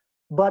leaves,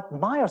 but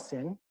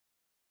myosin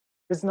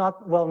is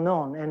not well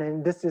known,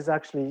 and this is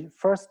actually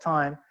first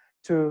time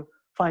to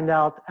find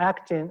out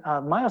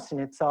myosin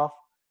itself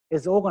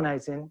is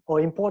organizing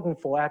or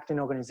important for actin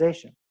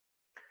organization.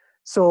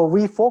 So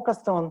we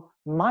focused on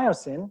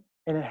myosin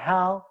and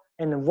how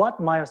and what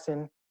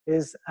myosin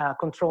is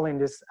controlling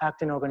this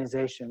actin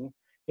organization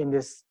in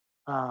this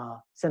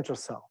central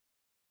cell.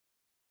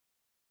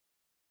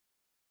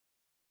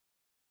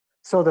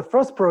 So the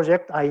first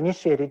project I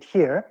initiated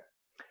here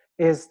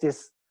is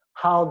this: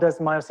 how does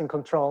myosin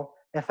control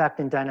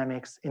effectin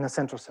dynamics in a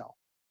central cell?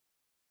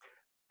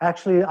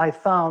 Actually, I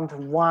found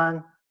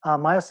one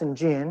myosin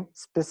gene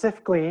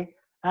specifically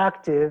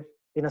active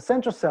in a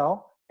central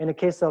cell. In the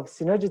case of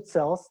synergid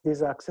cells,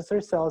 these are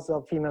accessory cells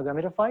of female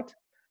gametophyte,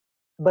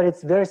 but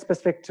it's very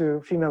specific to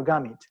female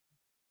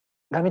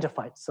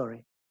gametophyte,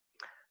 sorry.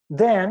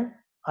 Then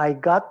I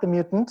got the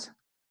mutant,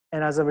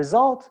 and as a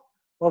result,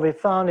 what we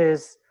found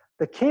is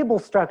the cable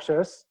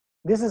structures,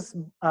 this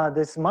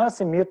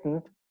myosin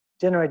mutant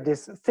generate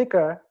these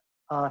thicker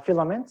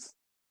filaments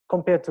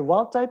compared to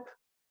wild type,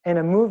 and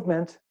a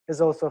movement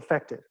is also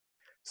affected.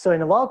 So in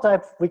the wild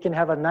type, we can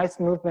have a nice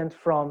movement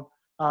from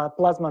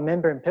plasma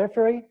membrane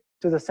periphery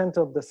to the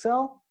center of the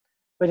cell,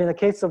 but in the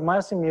case of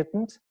myosin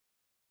mutant,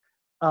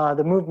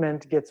 the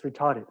movement gets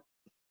retarded.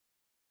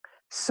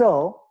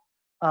 So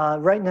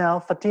right now,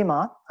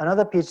 Fatima,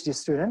 another PhD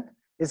student,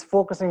 is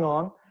focusing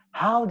on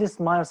how this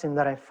myosin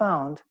that I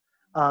found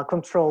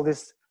control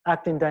this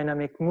actin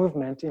dynamic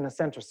movement in a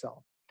central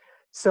cell.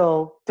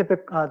 So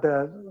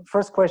the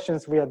first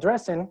questions we're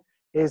addressing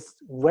is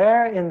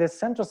where in this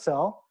central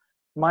cell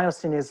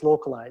myosin is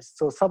localized.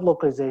 So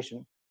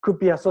sublocalization could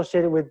be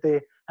associated with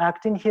the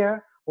actin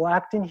here, or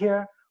actin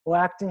here, or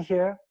actin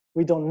here.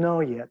 We don't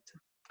know yet.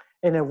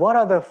 And then what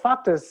are the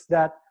factors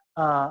that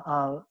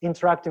are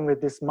interacting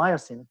with this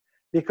myosin?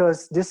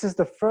 Because this is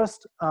the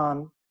first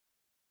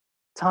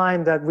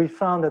time that we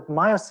found that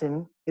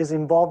myosin is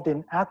involved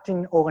in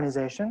actin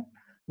organization.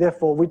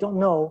 Therefore, we don't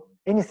know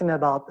anything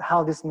about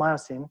how this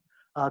myosin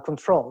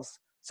controls.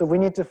 So we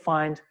need to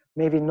find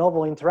maybe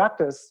novel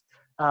interactors,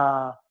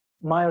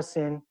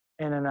 myosin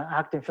and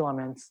actin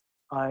filaments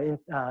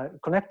are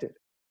connected.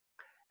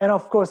 And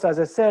of course, as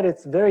I said,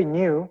 it's very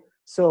new.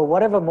 So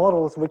whatever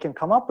models we can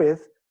come up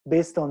with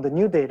based on the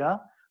new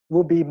data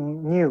will be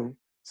new.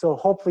 So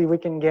hopefully we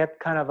can get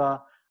kind of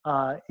a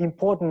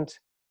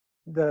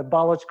the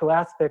biological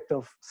aspect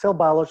of, cell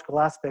biological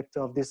aspect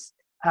of this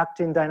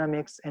actin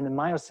dynamics and the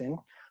myosin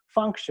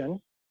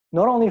function,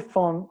 not only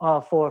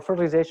for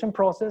fertilization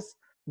process,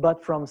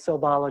 but from cell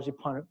biology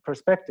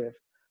perspective.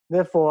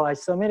 Therefore, I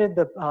submitted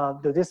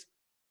this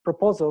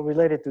proposal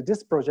related to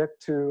this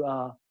project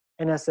to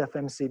NSF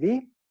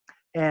MCV,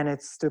 and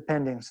it's still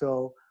pending.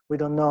 So we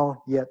don't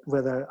know yet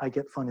whether I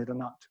get funded or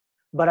not.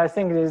 But I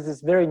think this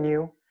is very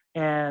new,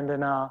 and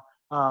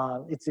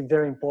it's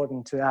very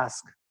important to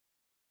ask.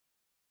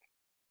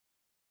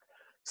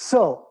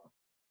 So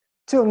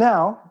till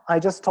now, I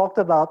just talked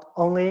about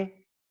only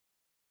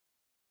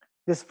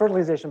this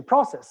fertilization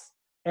process.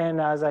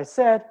 And as I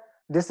said,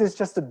 this is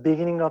just the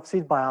beginning of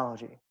seed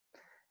biology.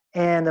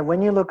 And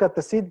when you look at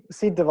the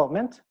seed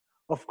development,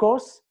 of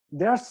course,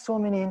 there are so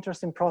many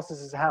interesting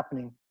processes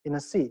happening in a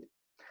seed.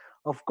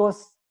 Of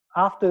course,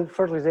 after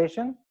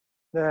fertilization,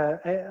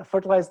 the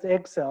fertilized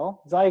egg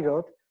cell,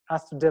 zygote,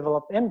 has to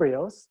develop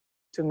embryos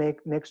to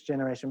make next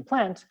generation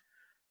plant.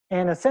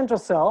 And a central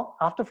cell,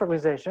 after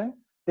fertilization,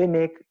 they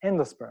make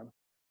endosperm.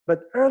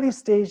 But early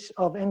stage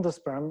of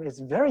endosperm is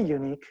very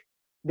unique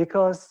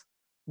because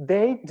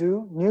they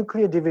do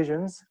nuclear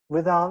divisions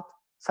without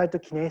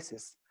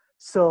cytokinesis.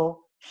 So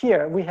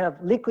here we have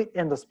liquid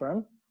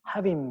endosperm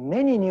having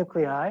many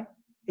nuclei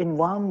in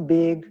one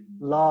big,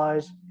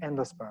 large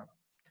endosperm.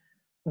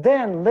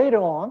 Then later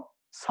on,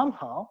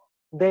 somehow,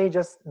 they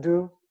just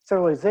do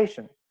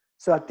cellularization.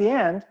 So at the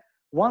end,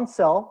 one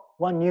cell,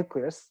 one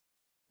nucleus,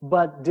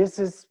 but this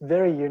is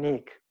very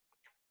unique.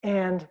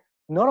 And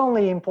not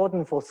only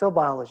important for cell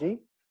biology,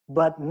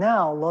 but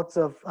now lots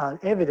of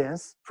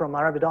evidence from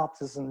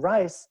Arabidopsis and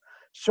rice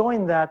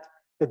showing that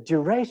the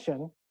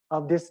duration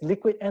of this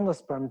liquid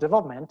endosperm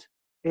development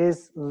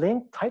is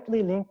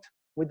tightly linked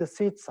with the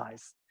seed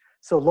size.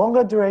 So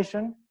longer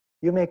duration,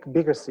 you make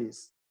bigger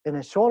seeds. In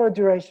a shorter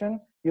duration,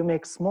 you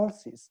make small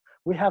seeds.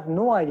 We have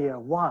no idea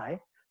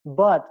why,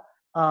 but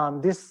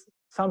this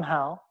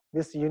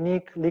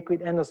unique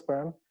liquid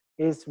endosperm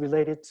is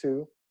related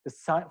to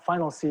the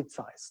final seed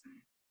size.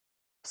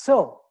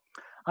 So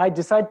I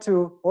decided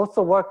to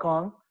also work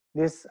on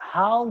this,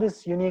 how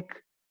this unique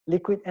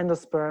liquid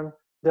endosperm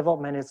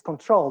development is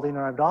controlled in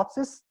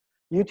Arabidopsis,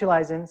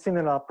 utilizing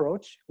similar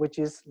approach, which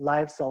is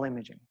live cell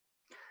imaging.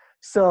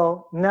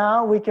 So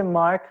now we can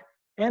mark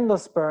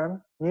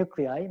endosperm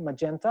nuclei,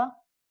 magenta,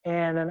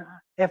 and an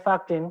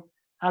F-actin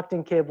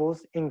actin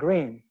cables in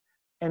green.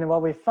 And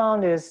what we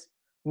found is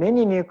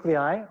many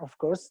nuclei, of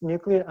course,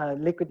 liquid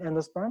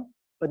endosperm,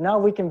 but now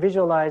we can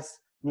visualize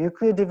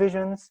nuclear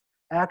divisions,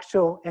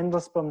 actual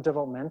endosperm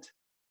development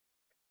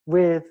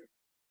with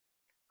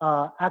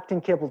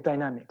actin cable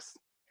dynamics.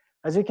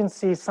 As you can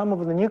see, some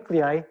of the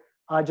nuclei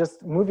are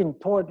just moving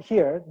toward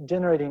here,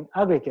 generating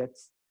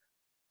aggregates,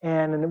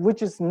 and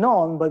which is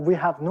known, but we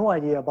have no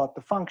idea about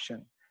the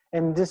function.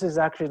 And this is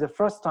actually the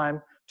first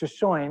time to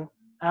showing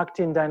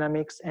actin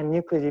dynamics and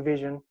nuclear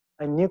division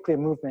and nuclear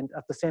movement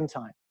at the same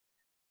time.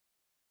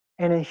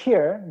 And in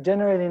here,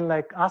 generating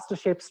like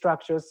astroshaped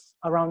structures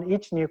around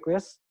each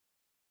nucleus.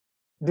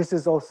 This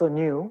is also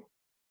new.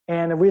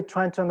 And we're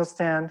trying to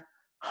understand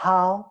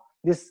how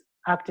these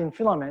actin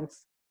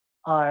filaments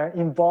are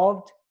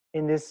involved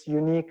in this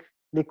unique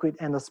liquid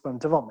endosperm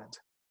development.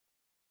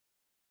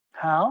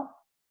 How?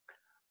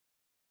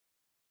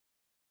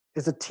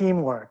 It's a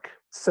teamwork.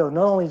 So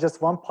not only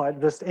just one part,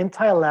 there's the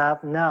entire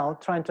lab now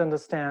trying to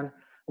understand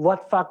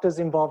what factors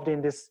involved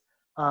in this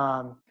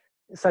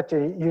such a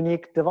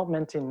unique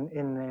development in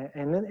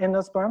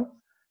endosperm.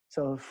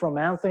 So from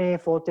Anthony,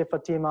 Forte,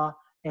 Fatima,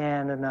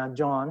 and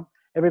John,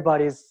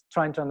 everybody's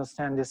trying to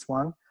understand this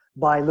one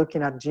by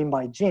looking at gene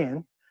by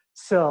gene.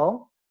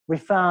 So we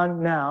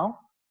found now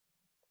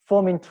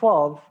formin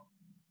 12,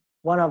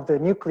 one of the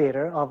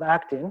nucleator of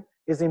actin,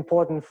 is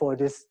important for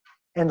this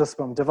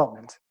endosperm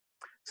development.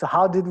 So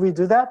how did we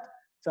do that?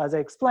 So as I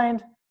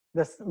explained,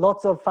 there's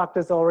lots of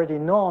factors already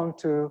known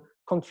to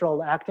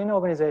control actin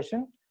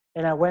organization.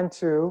 And I went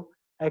to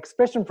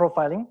expression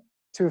profiling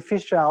to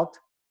fish out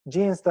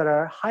genes that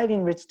are highly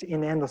enriched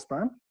in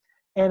endosperm.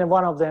 And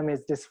one of them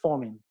is this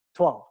formin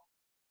 12.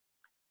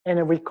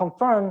 And we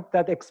confirmed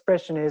that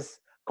expression is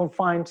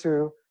confined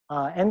to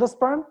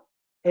endosperm.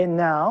 And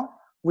now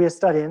we are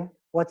studying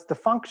what's the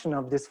function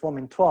of this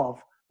formin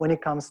 12 when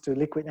it comes to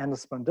liquid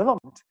endosperm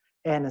development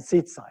and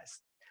seed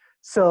size.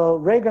 So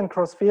Reagan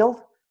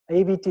Crossfield,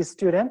 ABT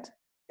student,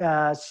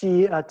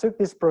 she took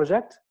this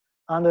project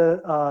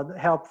under the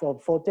help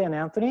of Forte and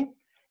Anthony.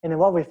 And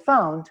what we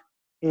found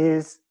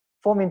is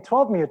formin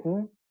 12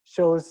 mutant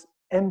shows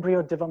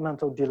embryo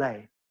developmental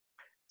delay.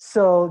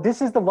 So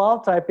this is the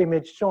wild type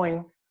image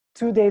showing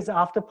 2 days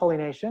after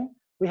pollination.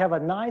 We have a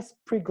nice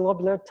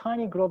preglobular,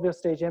 tiny globular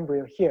stage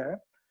embryo here.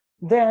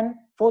 Then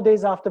 4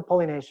 days after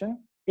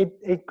pollination,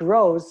 it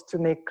grows to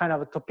make kind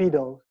of a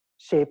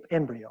torpedo-shaped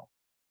embryo.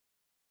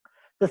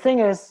 The thing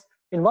is,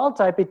 in wild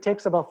type, it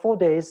takes about 4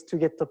 days to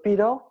get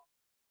torpedo.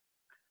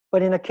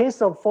 But in the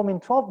case of formin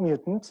 12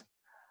 mutant,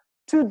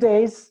 2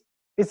 days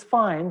is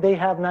fine. They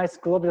have nice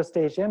globular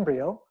stage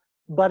embryo.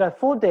 But at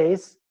 4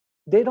 days,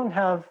 they don't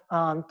have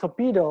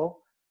torpedo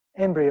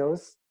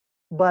embryos,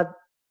 but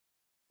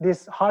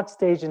this heart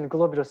stage and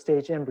globular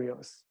stage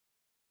embryos.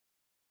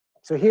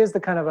 So here's the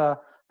kind of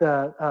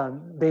the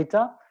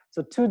data.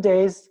 So 2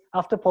 days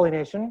after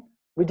pollination,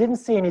 we didn't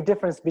see any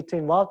difference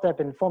between wild type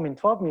and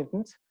Formin-12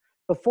 mutant,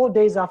 but 4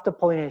 days after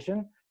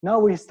pollination, now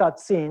we start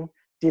seeing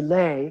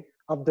delay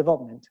of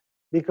development.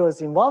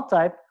 Because in wild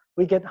type,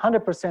 we get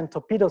 100%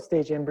 torpedo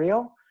stage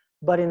embryo,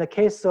 but in the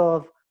case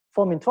of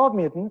Formin-12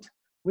 mutant,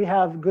 we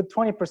have good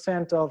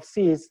 20% of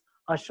seeds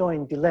are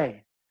showing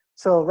delay.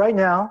 So right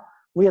now,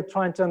 we are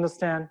trying to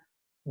understand,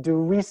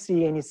 do we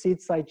see any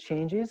seed site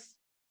changes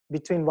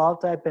between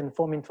wild type and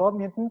Formin-12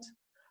 mutant?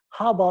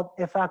 How about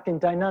effecting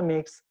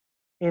dynamics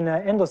in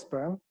an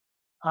endosperm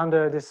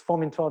under this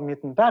Formin-12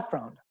 mutant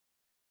background?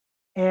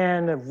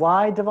 And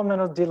why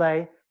developmental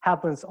delay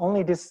happens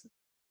only this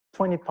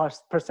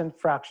 20%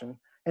 fraction,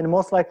 and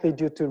most likely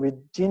due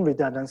to gene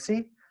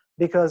redundancy,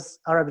 because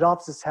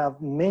Arabidopsis have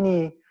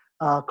many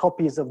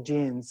copies of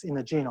genes in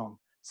the genome.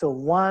 So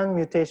one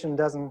mutation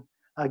doesn't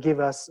give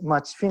us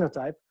much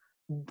phenotype.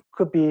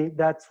 Could be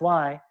that's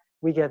why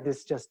we get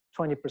this just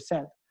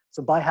 20%.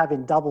 So by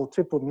having double,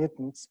 triple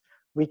mutants,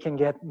 we can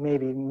get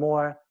maybe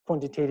more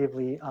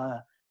quantitatively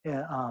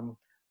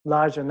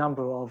larger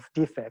number of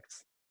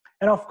defects.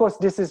 And of course,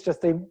 this is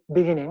just a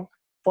beginning,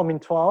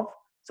 Formin-12,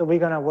 so we're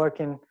gonna work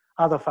in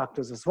other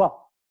factors as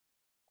well.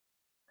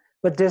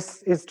 But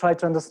this is try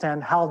to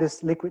understand how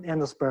this liquid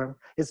endosperm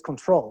is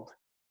controlled.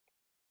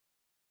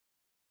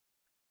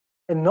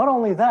 And not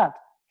only that,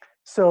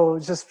 so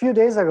just a few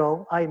days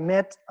ago, I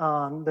met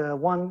the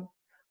one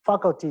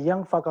faculty,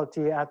 young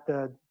faculty at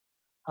the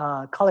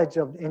College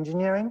of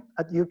Engineering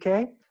at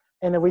UK,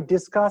 and we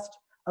discussed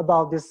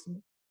about this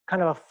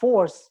kind of a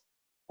force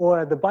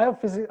or the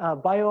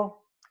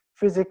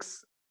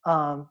biophysics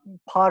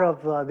part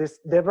of this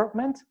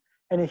development,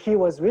 and he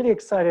was really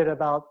excited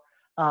about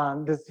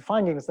the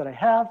findings that I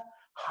have,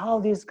 how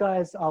these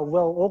guys are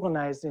well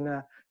organized in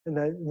a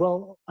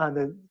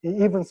the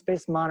even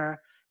space manner,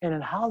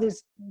 and how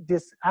these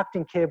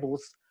actin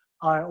cables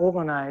are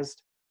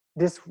organized.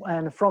 This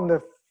and from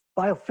the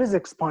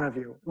biophysics point of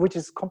view, which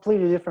is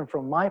completely different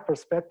from my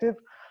perspective,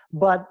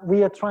 but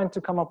we are trying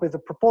to come up with a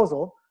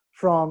proposal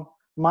from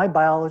my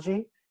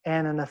biology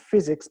and in a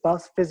physics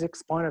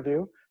point of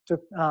view to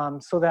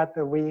so that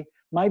we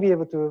might be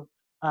able to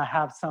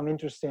have some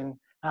interesting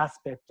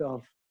aspect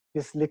of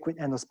this liquid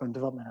endosperm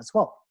development as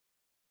well.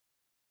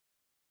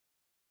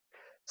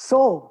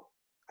 So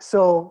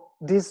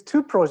these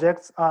two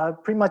projects are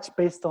pretty much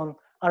based on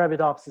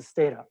Arabidopsis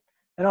data.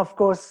 And of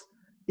course,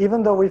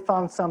 even though we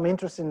found some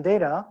interesting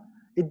data,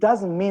 it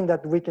doesn't mean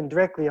that we can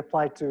directly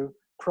apply to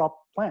crop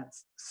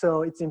plants.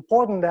 So it's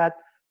important that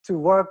to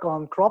work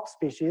on crop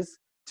species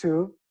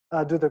to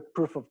do the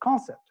proof of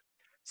concept.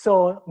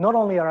 So not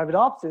only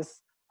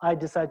Arabidopsis, I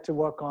decided to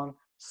work on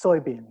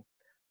soybean,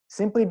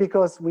 simply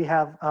because we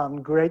have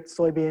great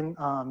soybean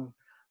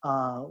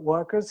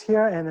workers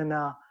here, and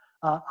then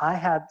I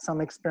had some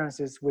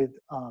experiences with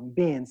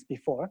beans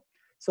before.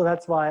 So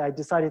that's why I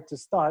decided to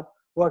start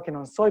working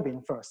on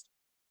soybean first.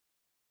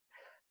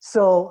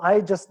 So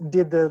I just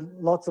did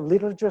lots of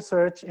literature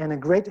search and a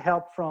great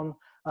help from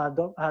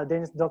Dr.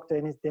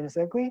 Dennis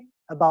Egli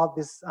about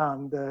this,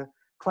 the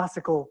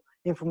classical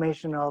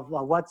information of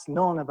what's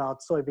known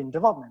about soybean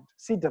development,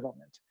 seed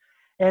development.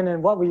 And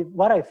then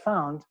what I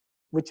found,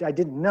 which I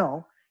didn't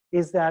know,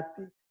 is that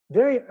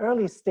very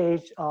early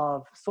stage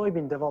of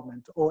soybean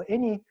development or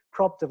any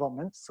crop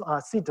development,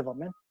 seed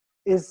development,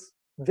 is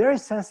very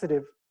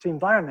sensitive to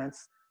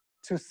environments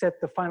to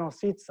set the final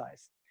seed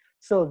size.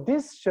 So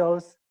this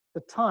shows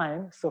the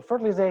time, so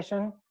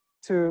fertilization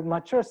to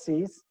mature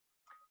seeds,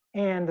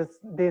 and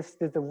this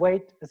is the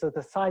weight, so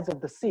the size of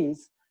the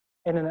seeds.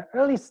 And in an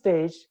early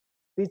stage,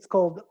 it's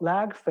called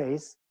lag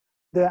phase.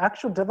 The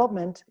actual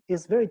development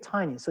is very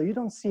tiny, so you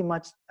don't see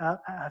much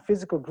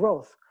physical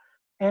growth.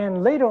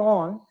 And later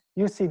on,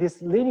 you see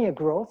this linear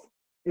growth.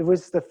 It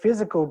was the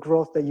physical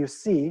growth that you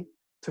see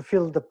to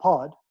fill the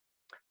pod,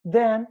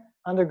 then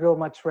undergo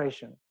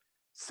maturation.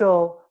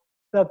 So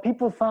the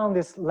people found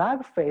this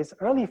lag phase,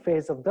 early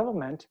phase of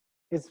development,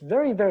 is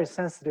very, very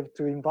sensitive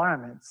to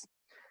environments.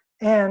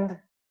 And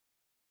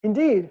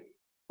indeed,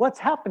 what's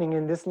happening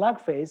in this lag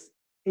phase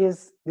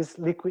is this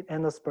liquid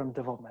endosperm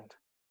development.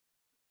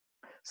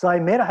 So I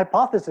made a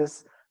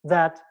hypothesis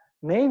that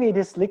maybe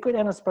this liquid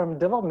endosperm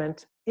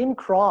development in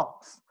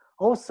crops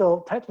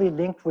also tightly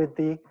linked with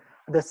the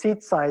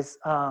seed size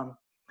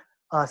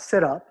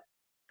setup.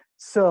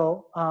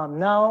 So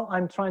now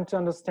I'm trying to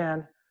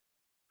understand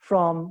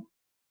from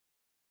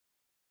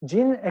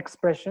gene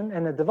expression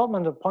and the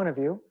developmental point of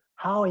view,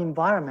 how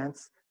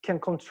environments can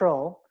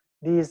control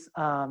these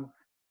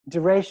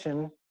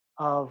duration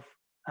of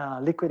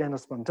liquid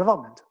endosperm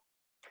development.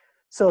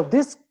 So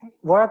this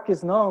work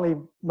is not only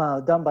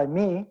done by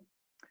me,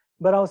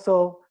 but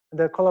also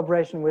the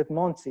collaboration with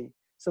Monsi.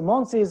 So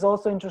Monsi is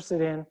also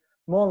interested in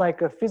more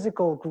like a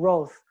physical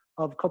growth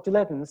of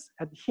cotyledons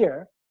at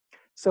here.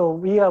 So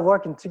we are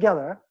working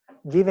together,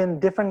 given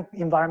different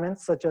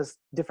environments, such as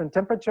different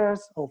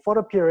temperatures or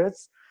photo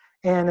periods,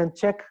 and then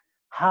check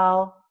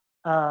how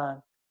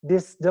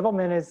this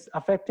development is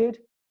affected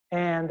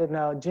and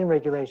now gene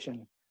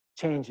regulation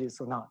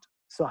changes or not.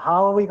 So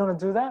how are we going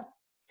to do that?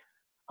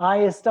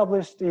 I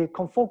established the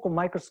confocal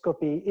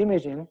microscopy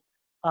imaging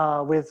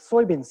with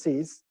soybean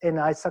seeds, and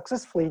I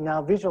successfully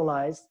now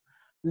visualize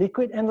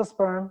liquid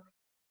endosperm,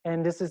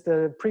 and this is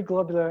the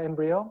preglobular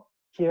embryo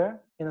here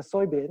in a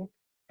soybean,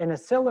 and a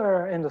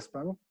cellular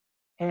endosperm,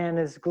 and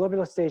this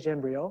globular stage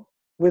embryo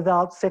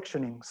without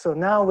sectioning. So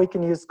now we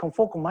can use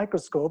confocal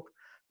microscope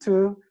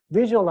to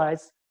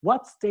visualize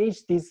what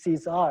stage these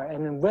seeds are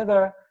and then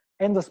whether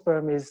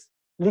endosperm is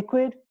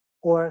liquid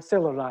or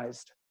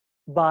cellularized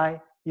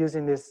by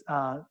using this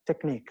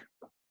technique.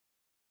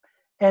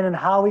 And then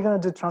how are we going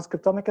to do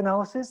transcriptomic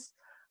analysis?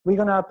 We're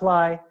going to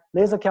apply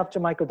laser capture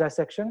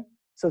microdissection.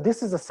 So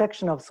this is a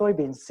section of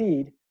soybean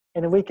seed,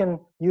 and we can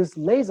use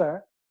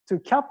laser to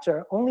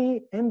capture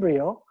only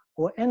embryo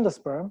or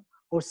endosperm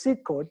or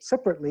seed cord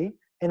separately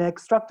and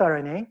extract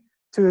RNA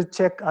to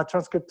check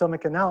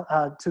transcriptomic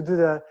to do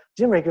the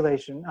gene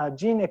regulation,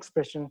 gene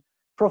expression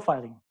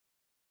profiling.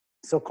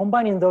 So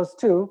combining those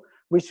two,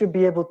 we should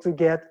be able to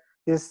get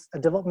this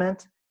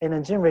development and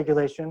a gene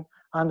regulation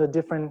under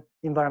different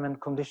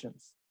environment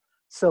conditions.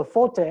 So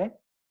Forte,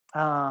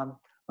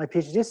 my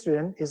PhD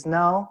student, is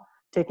now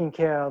taking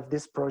care of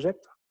this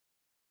project.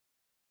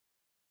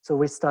 So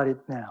we started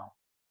now.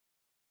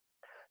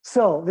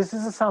 So this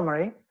is a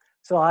summary.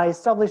 So I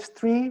established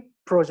 3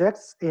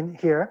 projects in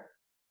here.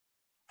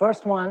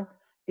 First one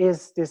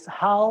is this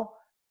how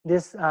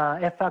this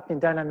F-actin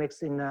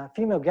dynamics in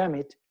female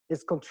gamete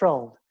is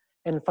controlled.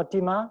 And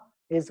Fatima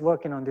is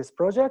working on this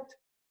project.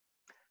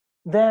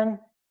 Then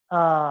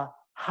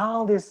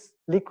how this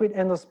liquid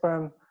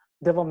endosperm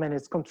development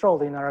is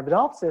controlled in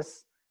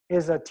Arabidopsis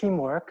is a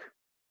teamwork.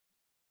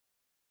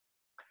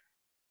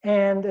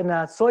 And in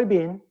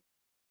soybean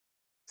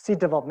seed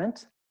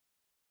development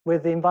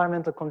with the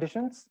environmental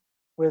conditions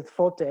with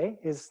Forte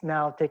is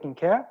now taking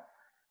care.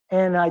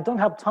 And I don't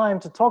have time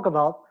to talk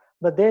about,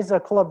 but there's a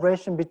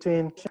collaboration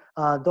between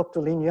Dr.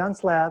 Lin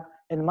Yuan's lab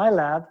and my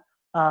lab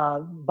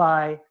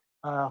by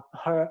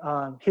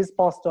his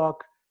postdoc,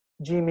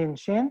 Jimin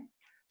Shin.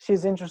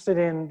 She's interested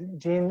in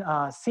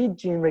seed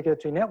gene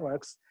regulatory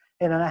networks,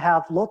 and I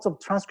have lots of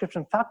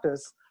transcription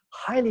factors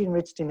highly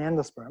enriched in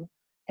endosperm.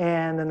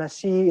 And then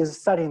she is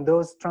studying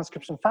those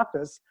transcription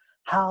factors,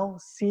 how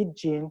seed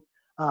gene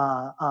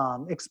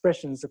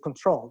expressions are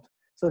controlled.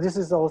 So this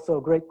is also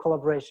a great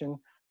collaboration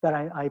that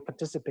I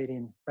participate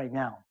in right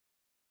now.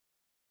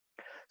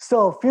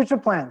 So future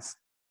plans.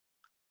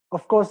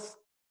 Of course,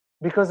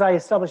 because I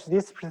established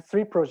these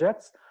 3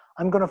 projects,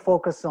 I'm going to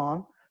focus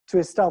on to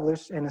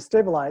establish and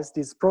stabilize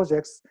these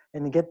projects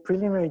and get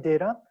preliminary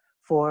data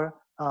for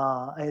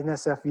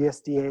NSF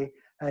USDA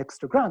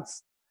extra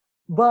grants.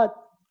 But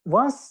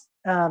once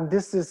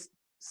this is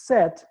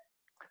set,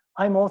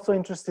 I'm also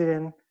interested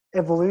in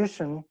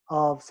evolution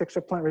of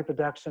sexual plant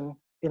reproduction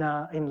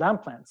in lamb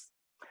plants.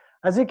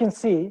 As you can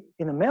see,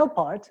 in the male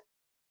part,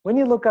 when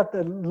you look at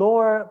the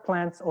lower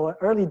plants or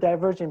early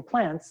divergent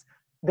plants,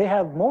 they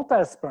have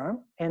multi-sperm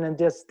and then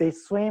they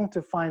swim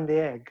to find the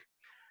egg.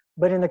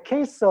 But in the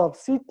case of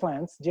seed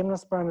plants,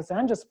 gymnosperms,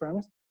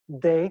 angiosperms,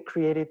 they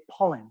created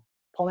pollen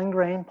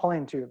grain,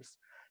 pollen tubes.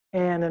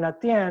 And then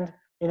at the end,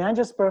 in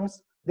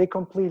angiosperms, they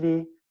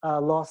completely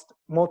lost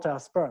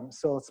motile sperm.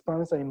 So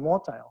sperms are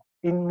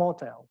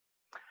immotile.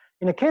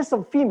 In the case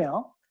of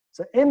female,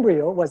 so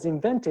embryo was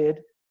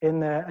invented in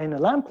the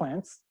lamb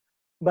plants,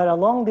 but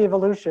along the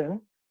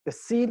evolution, the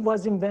seed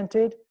was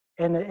invented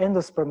and the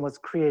endosperm was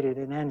created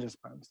in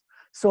angiosperms.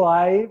 So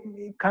I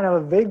kind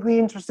of vaguely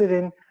interested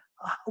in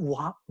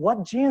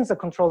what genes are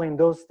controlling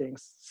those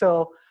things.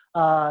 So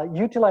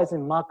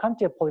utilizing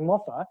Marchantia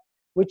polymorpha,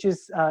 which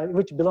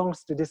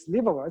belongs to this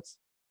liverworts,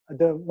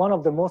 one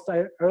of the most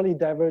early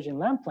divergent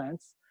lamb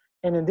plants.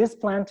 And in this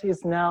plant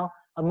is now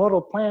a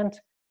model plant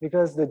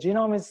because the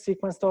genome is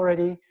sequenced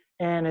already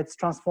and it's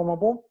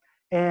transformable.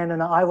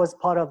 And I was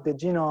part of the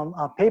genome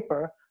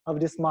paper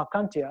of this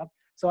Marchantia.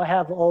 So I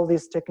have all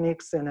these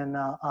techniques and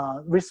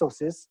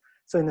resources.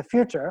 So in the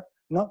future,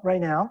 not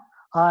right now,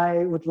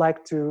 I would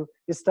like to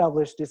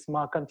establish this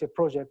Marchantia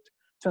project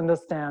to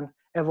understand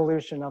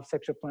evolution of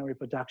sexual plant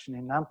reproduction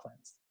in lamb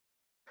plants.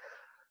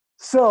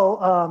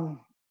 So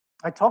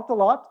I talked a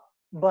lot,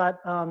 but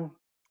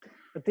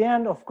at the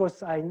end, of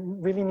course, I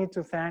really need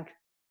to thank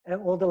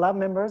all the lab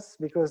members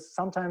because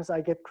sometimes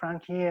I get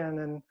cranky and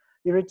then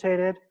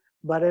irritated,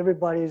 but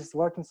everybody's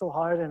working so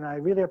hard and I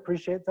really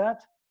appreciate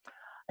that.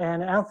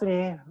 And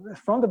Anthony,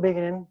 from the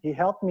beginning, he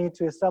helped me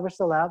to establish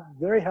the lab,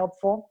 very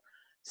helpful.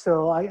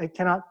 So I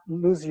cannot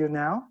lose you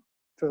now,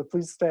 so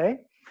please stay.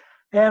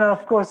 And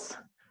of course,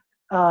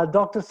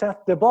 Dr.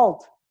 Seth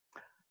DeBolt.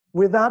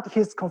 Without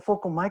his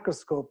confocal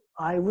microscope,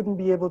 I wouldn't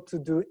be able to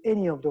do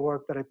any of the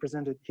work that I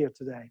presented here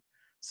today.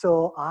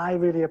 So I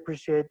really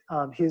appreciate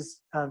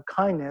his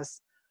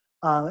kindness.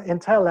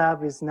 Entire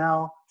lab is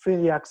now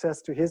freely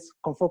accessed to his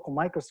confocal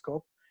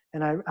microscope,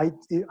 and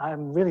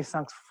I'm really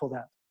thankful for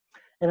that.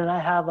 And then I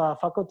have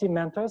faculty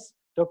mentors,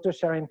 Dr.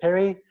 Sharon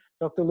Perry,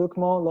 Dr. Luke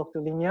Mo,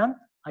 Dr. Lin Yan.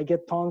 I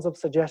get tons of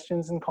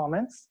suggestions and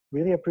comments,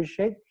 really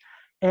appreciate.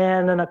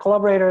 And then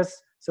collaborators,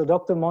 so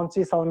Dr.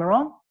 Monty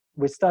Salmeron,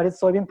 we started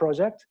soybean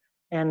project,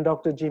 and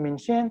Dr. Jimin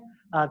Shin,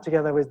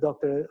 together with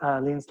Dr.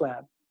 Lin's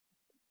lab.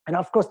 And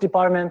of course,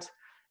 department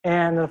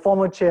and the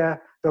former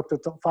chair, Dr.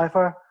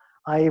 Pfeiffer.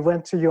 I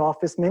went to your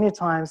office many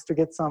times to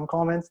get some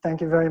comments.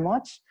 Thank you very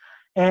much.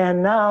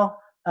 And now,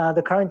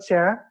 the current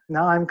chair,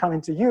 now I'm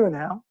coming to you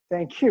now.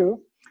 Thank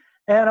you.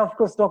 And of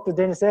course, Dr.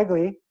 Dennis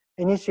Egley,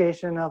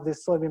 initiation of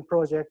this soybean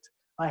project.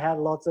 I had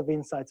lots of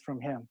insights from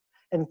him.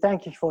 And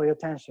thank you for your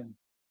attention.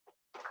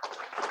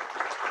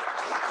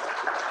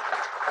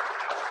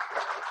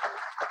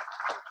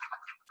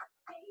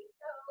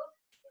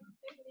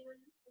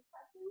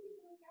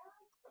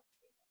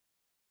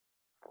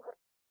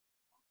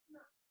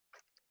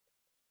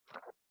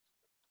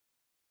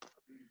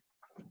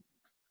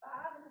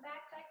 Bob in the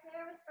back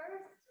there was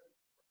first.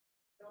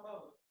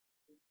 So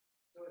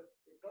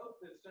if both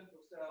the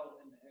central cell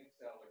and the egg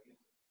cell are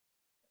using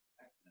the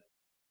mechanism,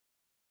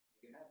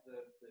 you can have the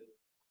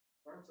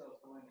sperm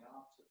cells going in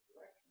opposite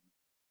directions.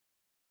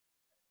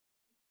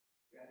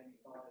 You got any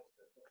thought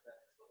as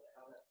to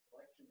how that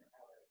selection or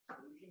how that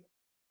exclusion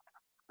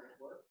would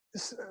work?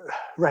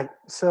 Right.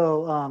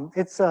 So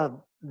it's a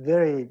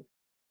very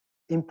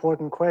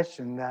important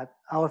question that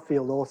our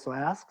field also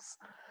asks.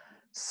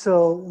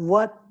 So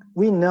what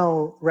we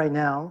know right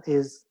now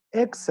is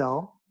egg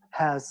cell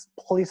has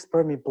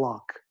polyspermy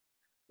block.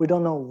 We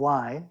don't know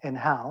why and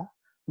how,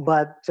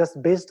 but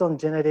just based on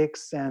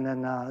genetics and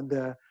then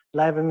the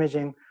live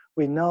imaging,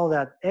 we know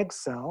that egg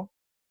cell,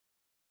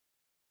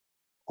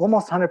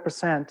 almost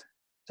 100%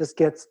 just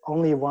gets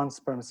only one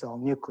sperm cell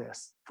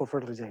nucleus for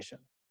fertilization.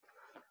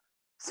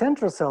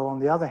 Central cell, on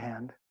the other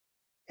hand,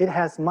 it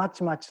has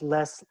much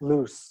less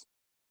loose,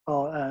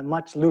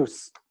 much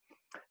loose.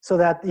 So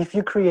that if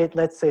you create,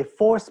 let's say,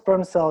 4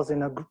 sperm cells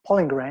in a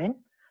pollen grain,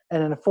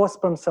 and then 4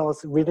 sperm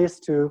cells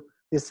released to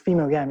these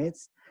female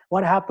gametes,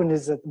 what happens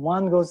is that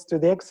one goes to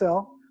the egg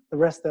cell, the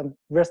rest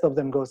of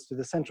them goes to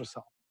the central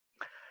cell.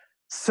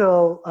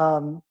 So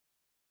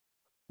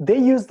they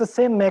use the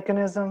same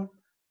mechanism,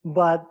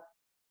 but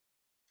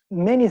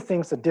many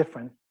things are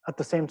different at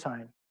the same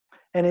time.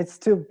 And it's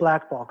still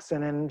black box.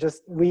 And then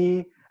just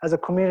we, as a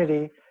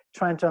community,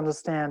 trying to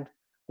understand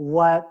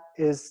what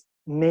is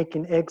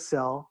making egg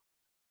cell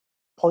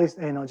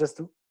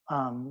just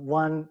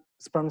one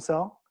sperm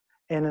cell,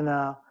 and then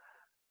a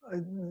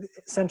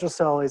central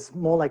cell is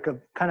more like a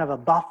kind of a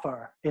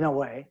buffer in a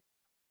way.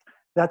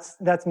 That's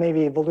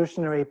maybe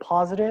evolutionary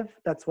positive.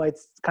 That's why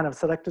it's kind of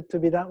selected to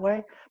be that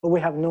way. But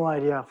we have no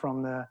idea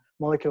from the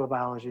molecular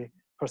biology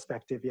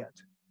perspective yet.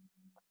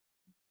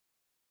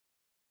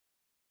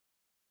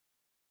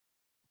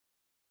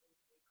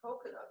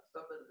 Coconut,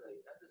 some of the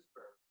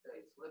endosperm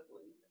stays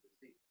liquid in the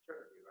seed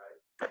maturity,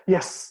 right?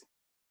 Yes.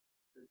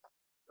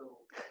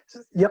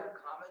 So yep.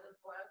 Common in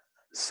plants?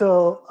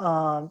 So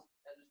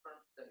endosperm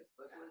stays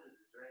liquid.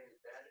 Is there any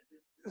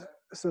advantages to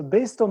that? So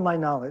based on my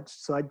knowledge,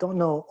 so I don't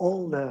know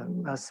all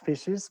the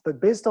species, but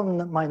based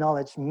on my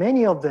knowledge,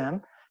 many of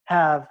them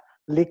have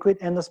liquid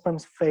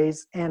endosperm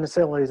phase and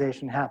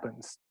cellularization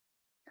happens.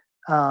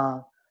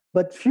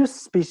 But few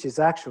species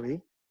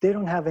actually, they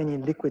don't have any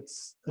liquid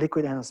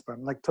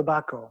endosperm, like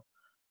tobacco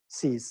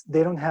seeds.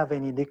 They don't have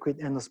any liquid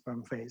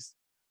endosperm phase.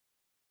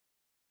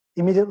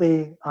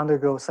 Immediately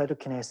undergo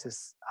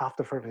cytokinesis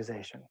after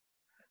fertilization.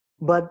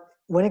 But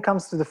when it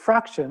comes to the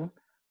fraction,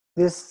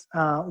 this,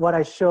 what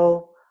I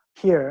show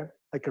here,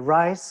 like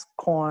rice,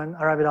 corn,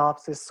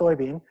 Arabidopsis,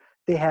 soybean,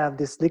 they have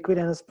this liquid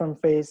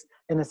endosperm phase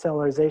and a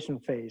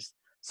cellularization phase.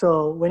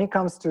 So when it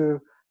comes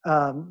to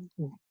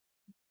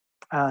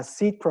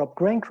seed crop,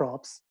 grain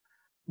crops,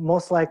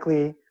 most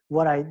likely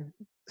what I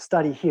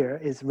study here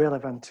is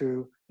relevant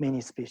to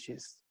many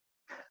species.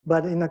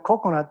 But in the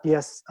coconut,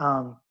 yes,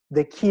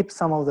 they keep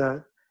some of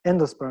the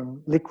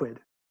endosperm liquid,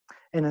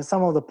 and then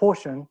some of the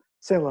portion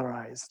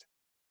cellularized.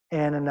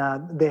 And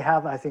they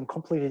have, I think,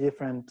 completely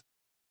different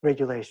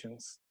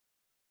regulations.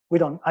 I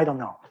don't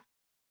know.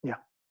 Yeah.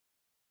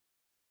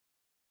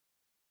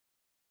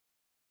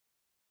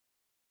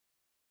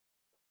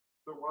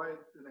 So why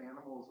did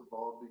animals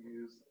evolve to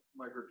use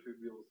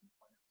microtubules in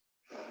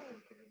plants?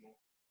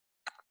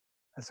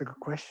 That's a good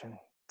question.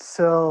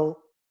 So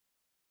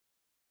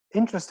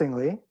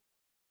interestingly,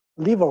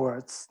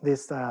 liverworts,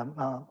 these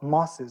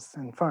mosses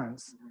and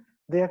ferns,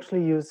 they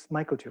actually use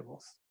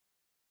microtubules.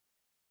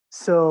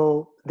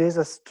 So there's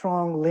a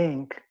strong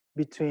link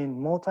between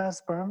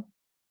multisperm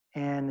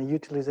and the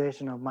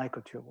utilization of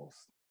microtubules.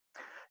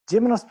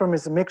 Gymnosperm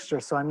is a mixture,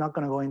 so I'm not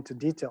going to go into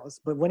details.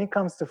 But when it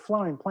comes to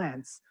flowering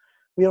plants,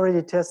 we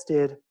already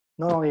tested,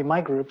 not only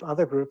my group,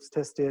 other groups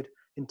tested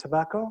in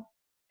tobacco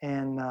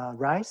and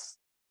rice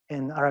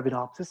and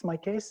Arabidopsis, in my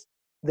case.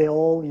 They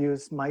all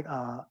use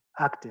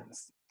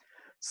actins.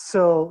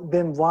 So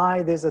then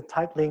why there's a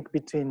tight link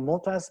between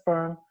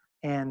multisperm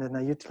and then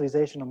the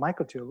utilization of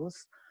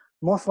microtubules?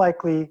 Most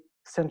likely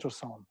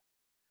centrosome.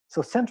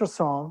 So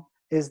centrosome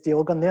is the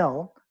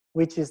organelle,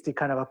 which is the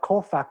kind of a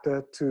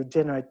cofactor to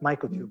generate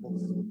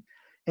microtubules.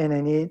 And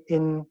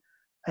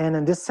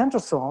then this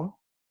centrosome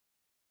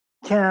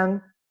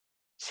can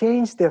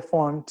change their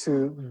form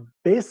to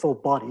basal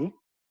body.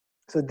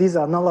 So these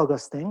are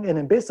analogous things. And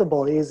then basal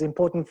body is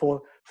important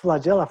for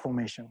flagella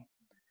formation.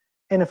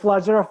 And the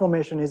flagella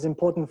formation is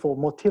important for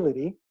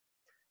motility.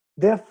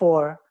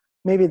 Therefore,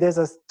 maybe there's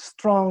a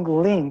strong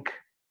link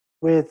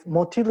with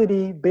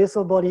motility,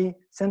 basal body,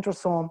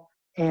 centrosome,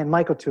 and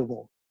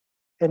microtubule.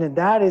 And then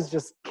that is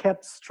just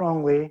kept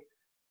strongly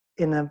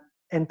in the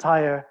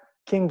entire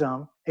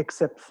kingdom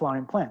except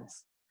flowering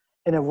plants.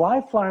 And then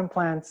why flowering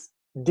plants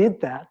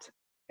did that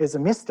is a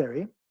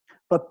mystery,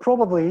 but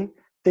probably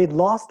they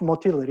lost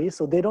motility,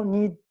 so they don't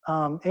need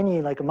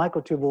any like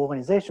microtubule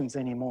organizations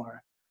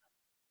anymore.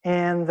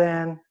 And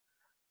then,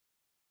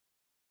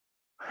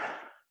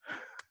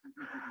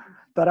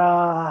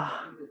 ta-da!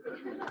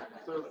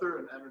 So is there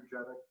an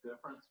energetic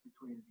difference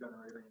between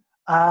generating?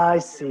 I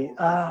see.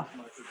 microtubules?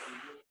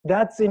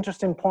 That's an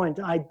interesting point.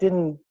 I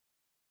didn't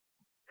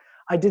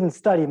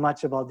study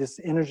much about this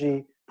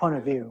energy point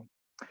of view.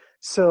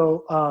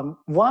 So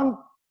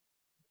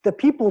the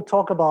people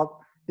talk about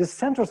this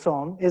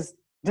centrosome is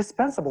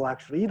dispensable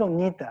actually. You don't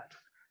need that,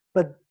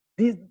 but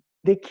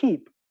they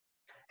keep.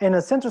 And a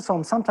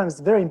centrosome sometimes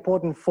very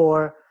important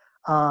for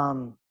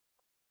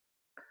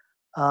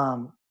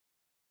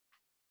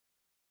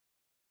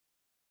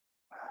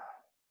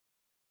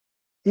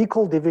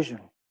equal division.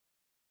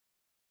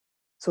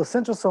 So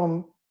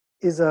centrosome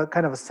is a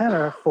kind of a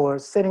center for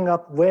setting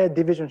up where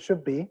division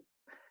should be,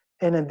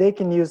 and then they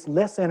can use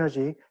less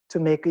energy to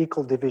make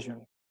equal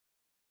division.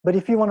 But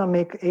if you want to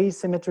make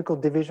asymmetrical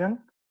division,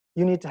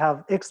 you need to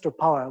have extra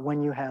power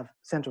when you have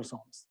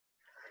centrosomes.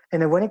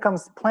 And then when it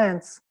comes to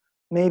plants,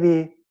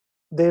 maybe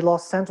they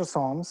lost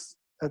centrosomes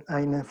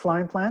in the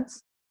flowering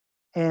plants,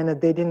 and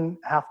they didn't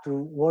have to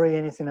worry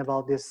anything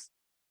about this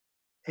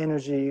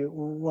energy.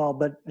 Well,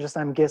 but just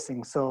I'm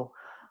guessing. So,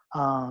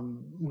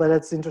 but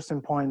it's an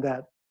interesting point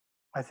that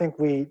I think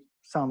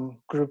some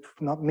group,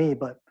 not me,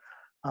 but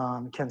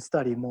can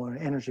study more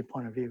energy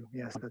point of view.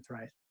 Yes, that's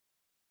right.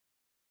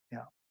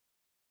 Yeah.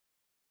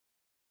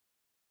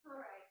 All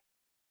right.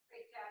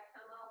 Great job,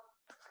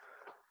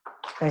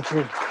 Tomo. Thank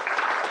you.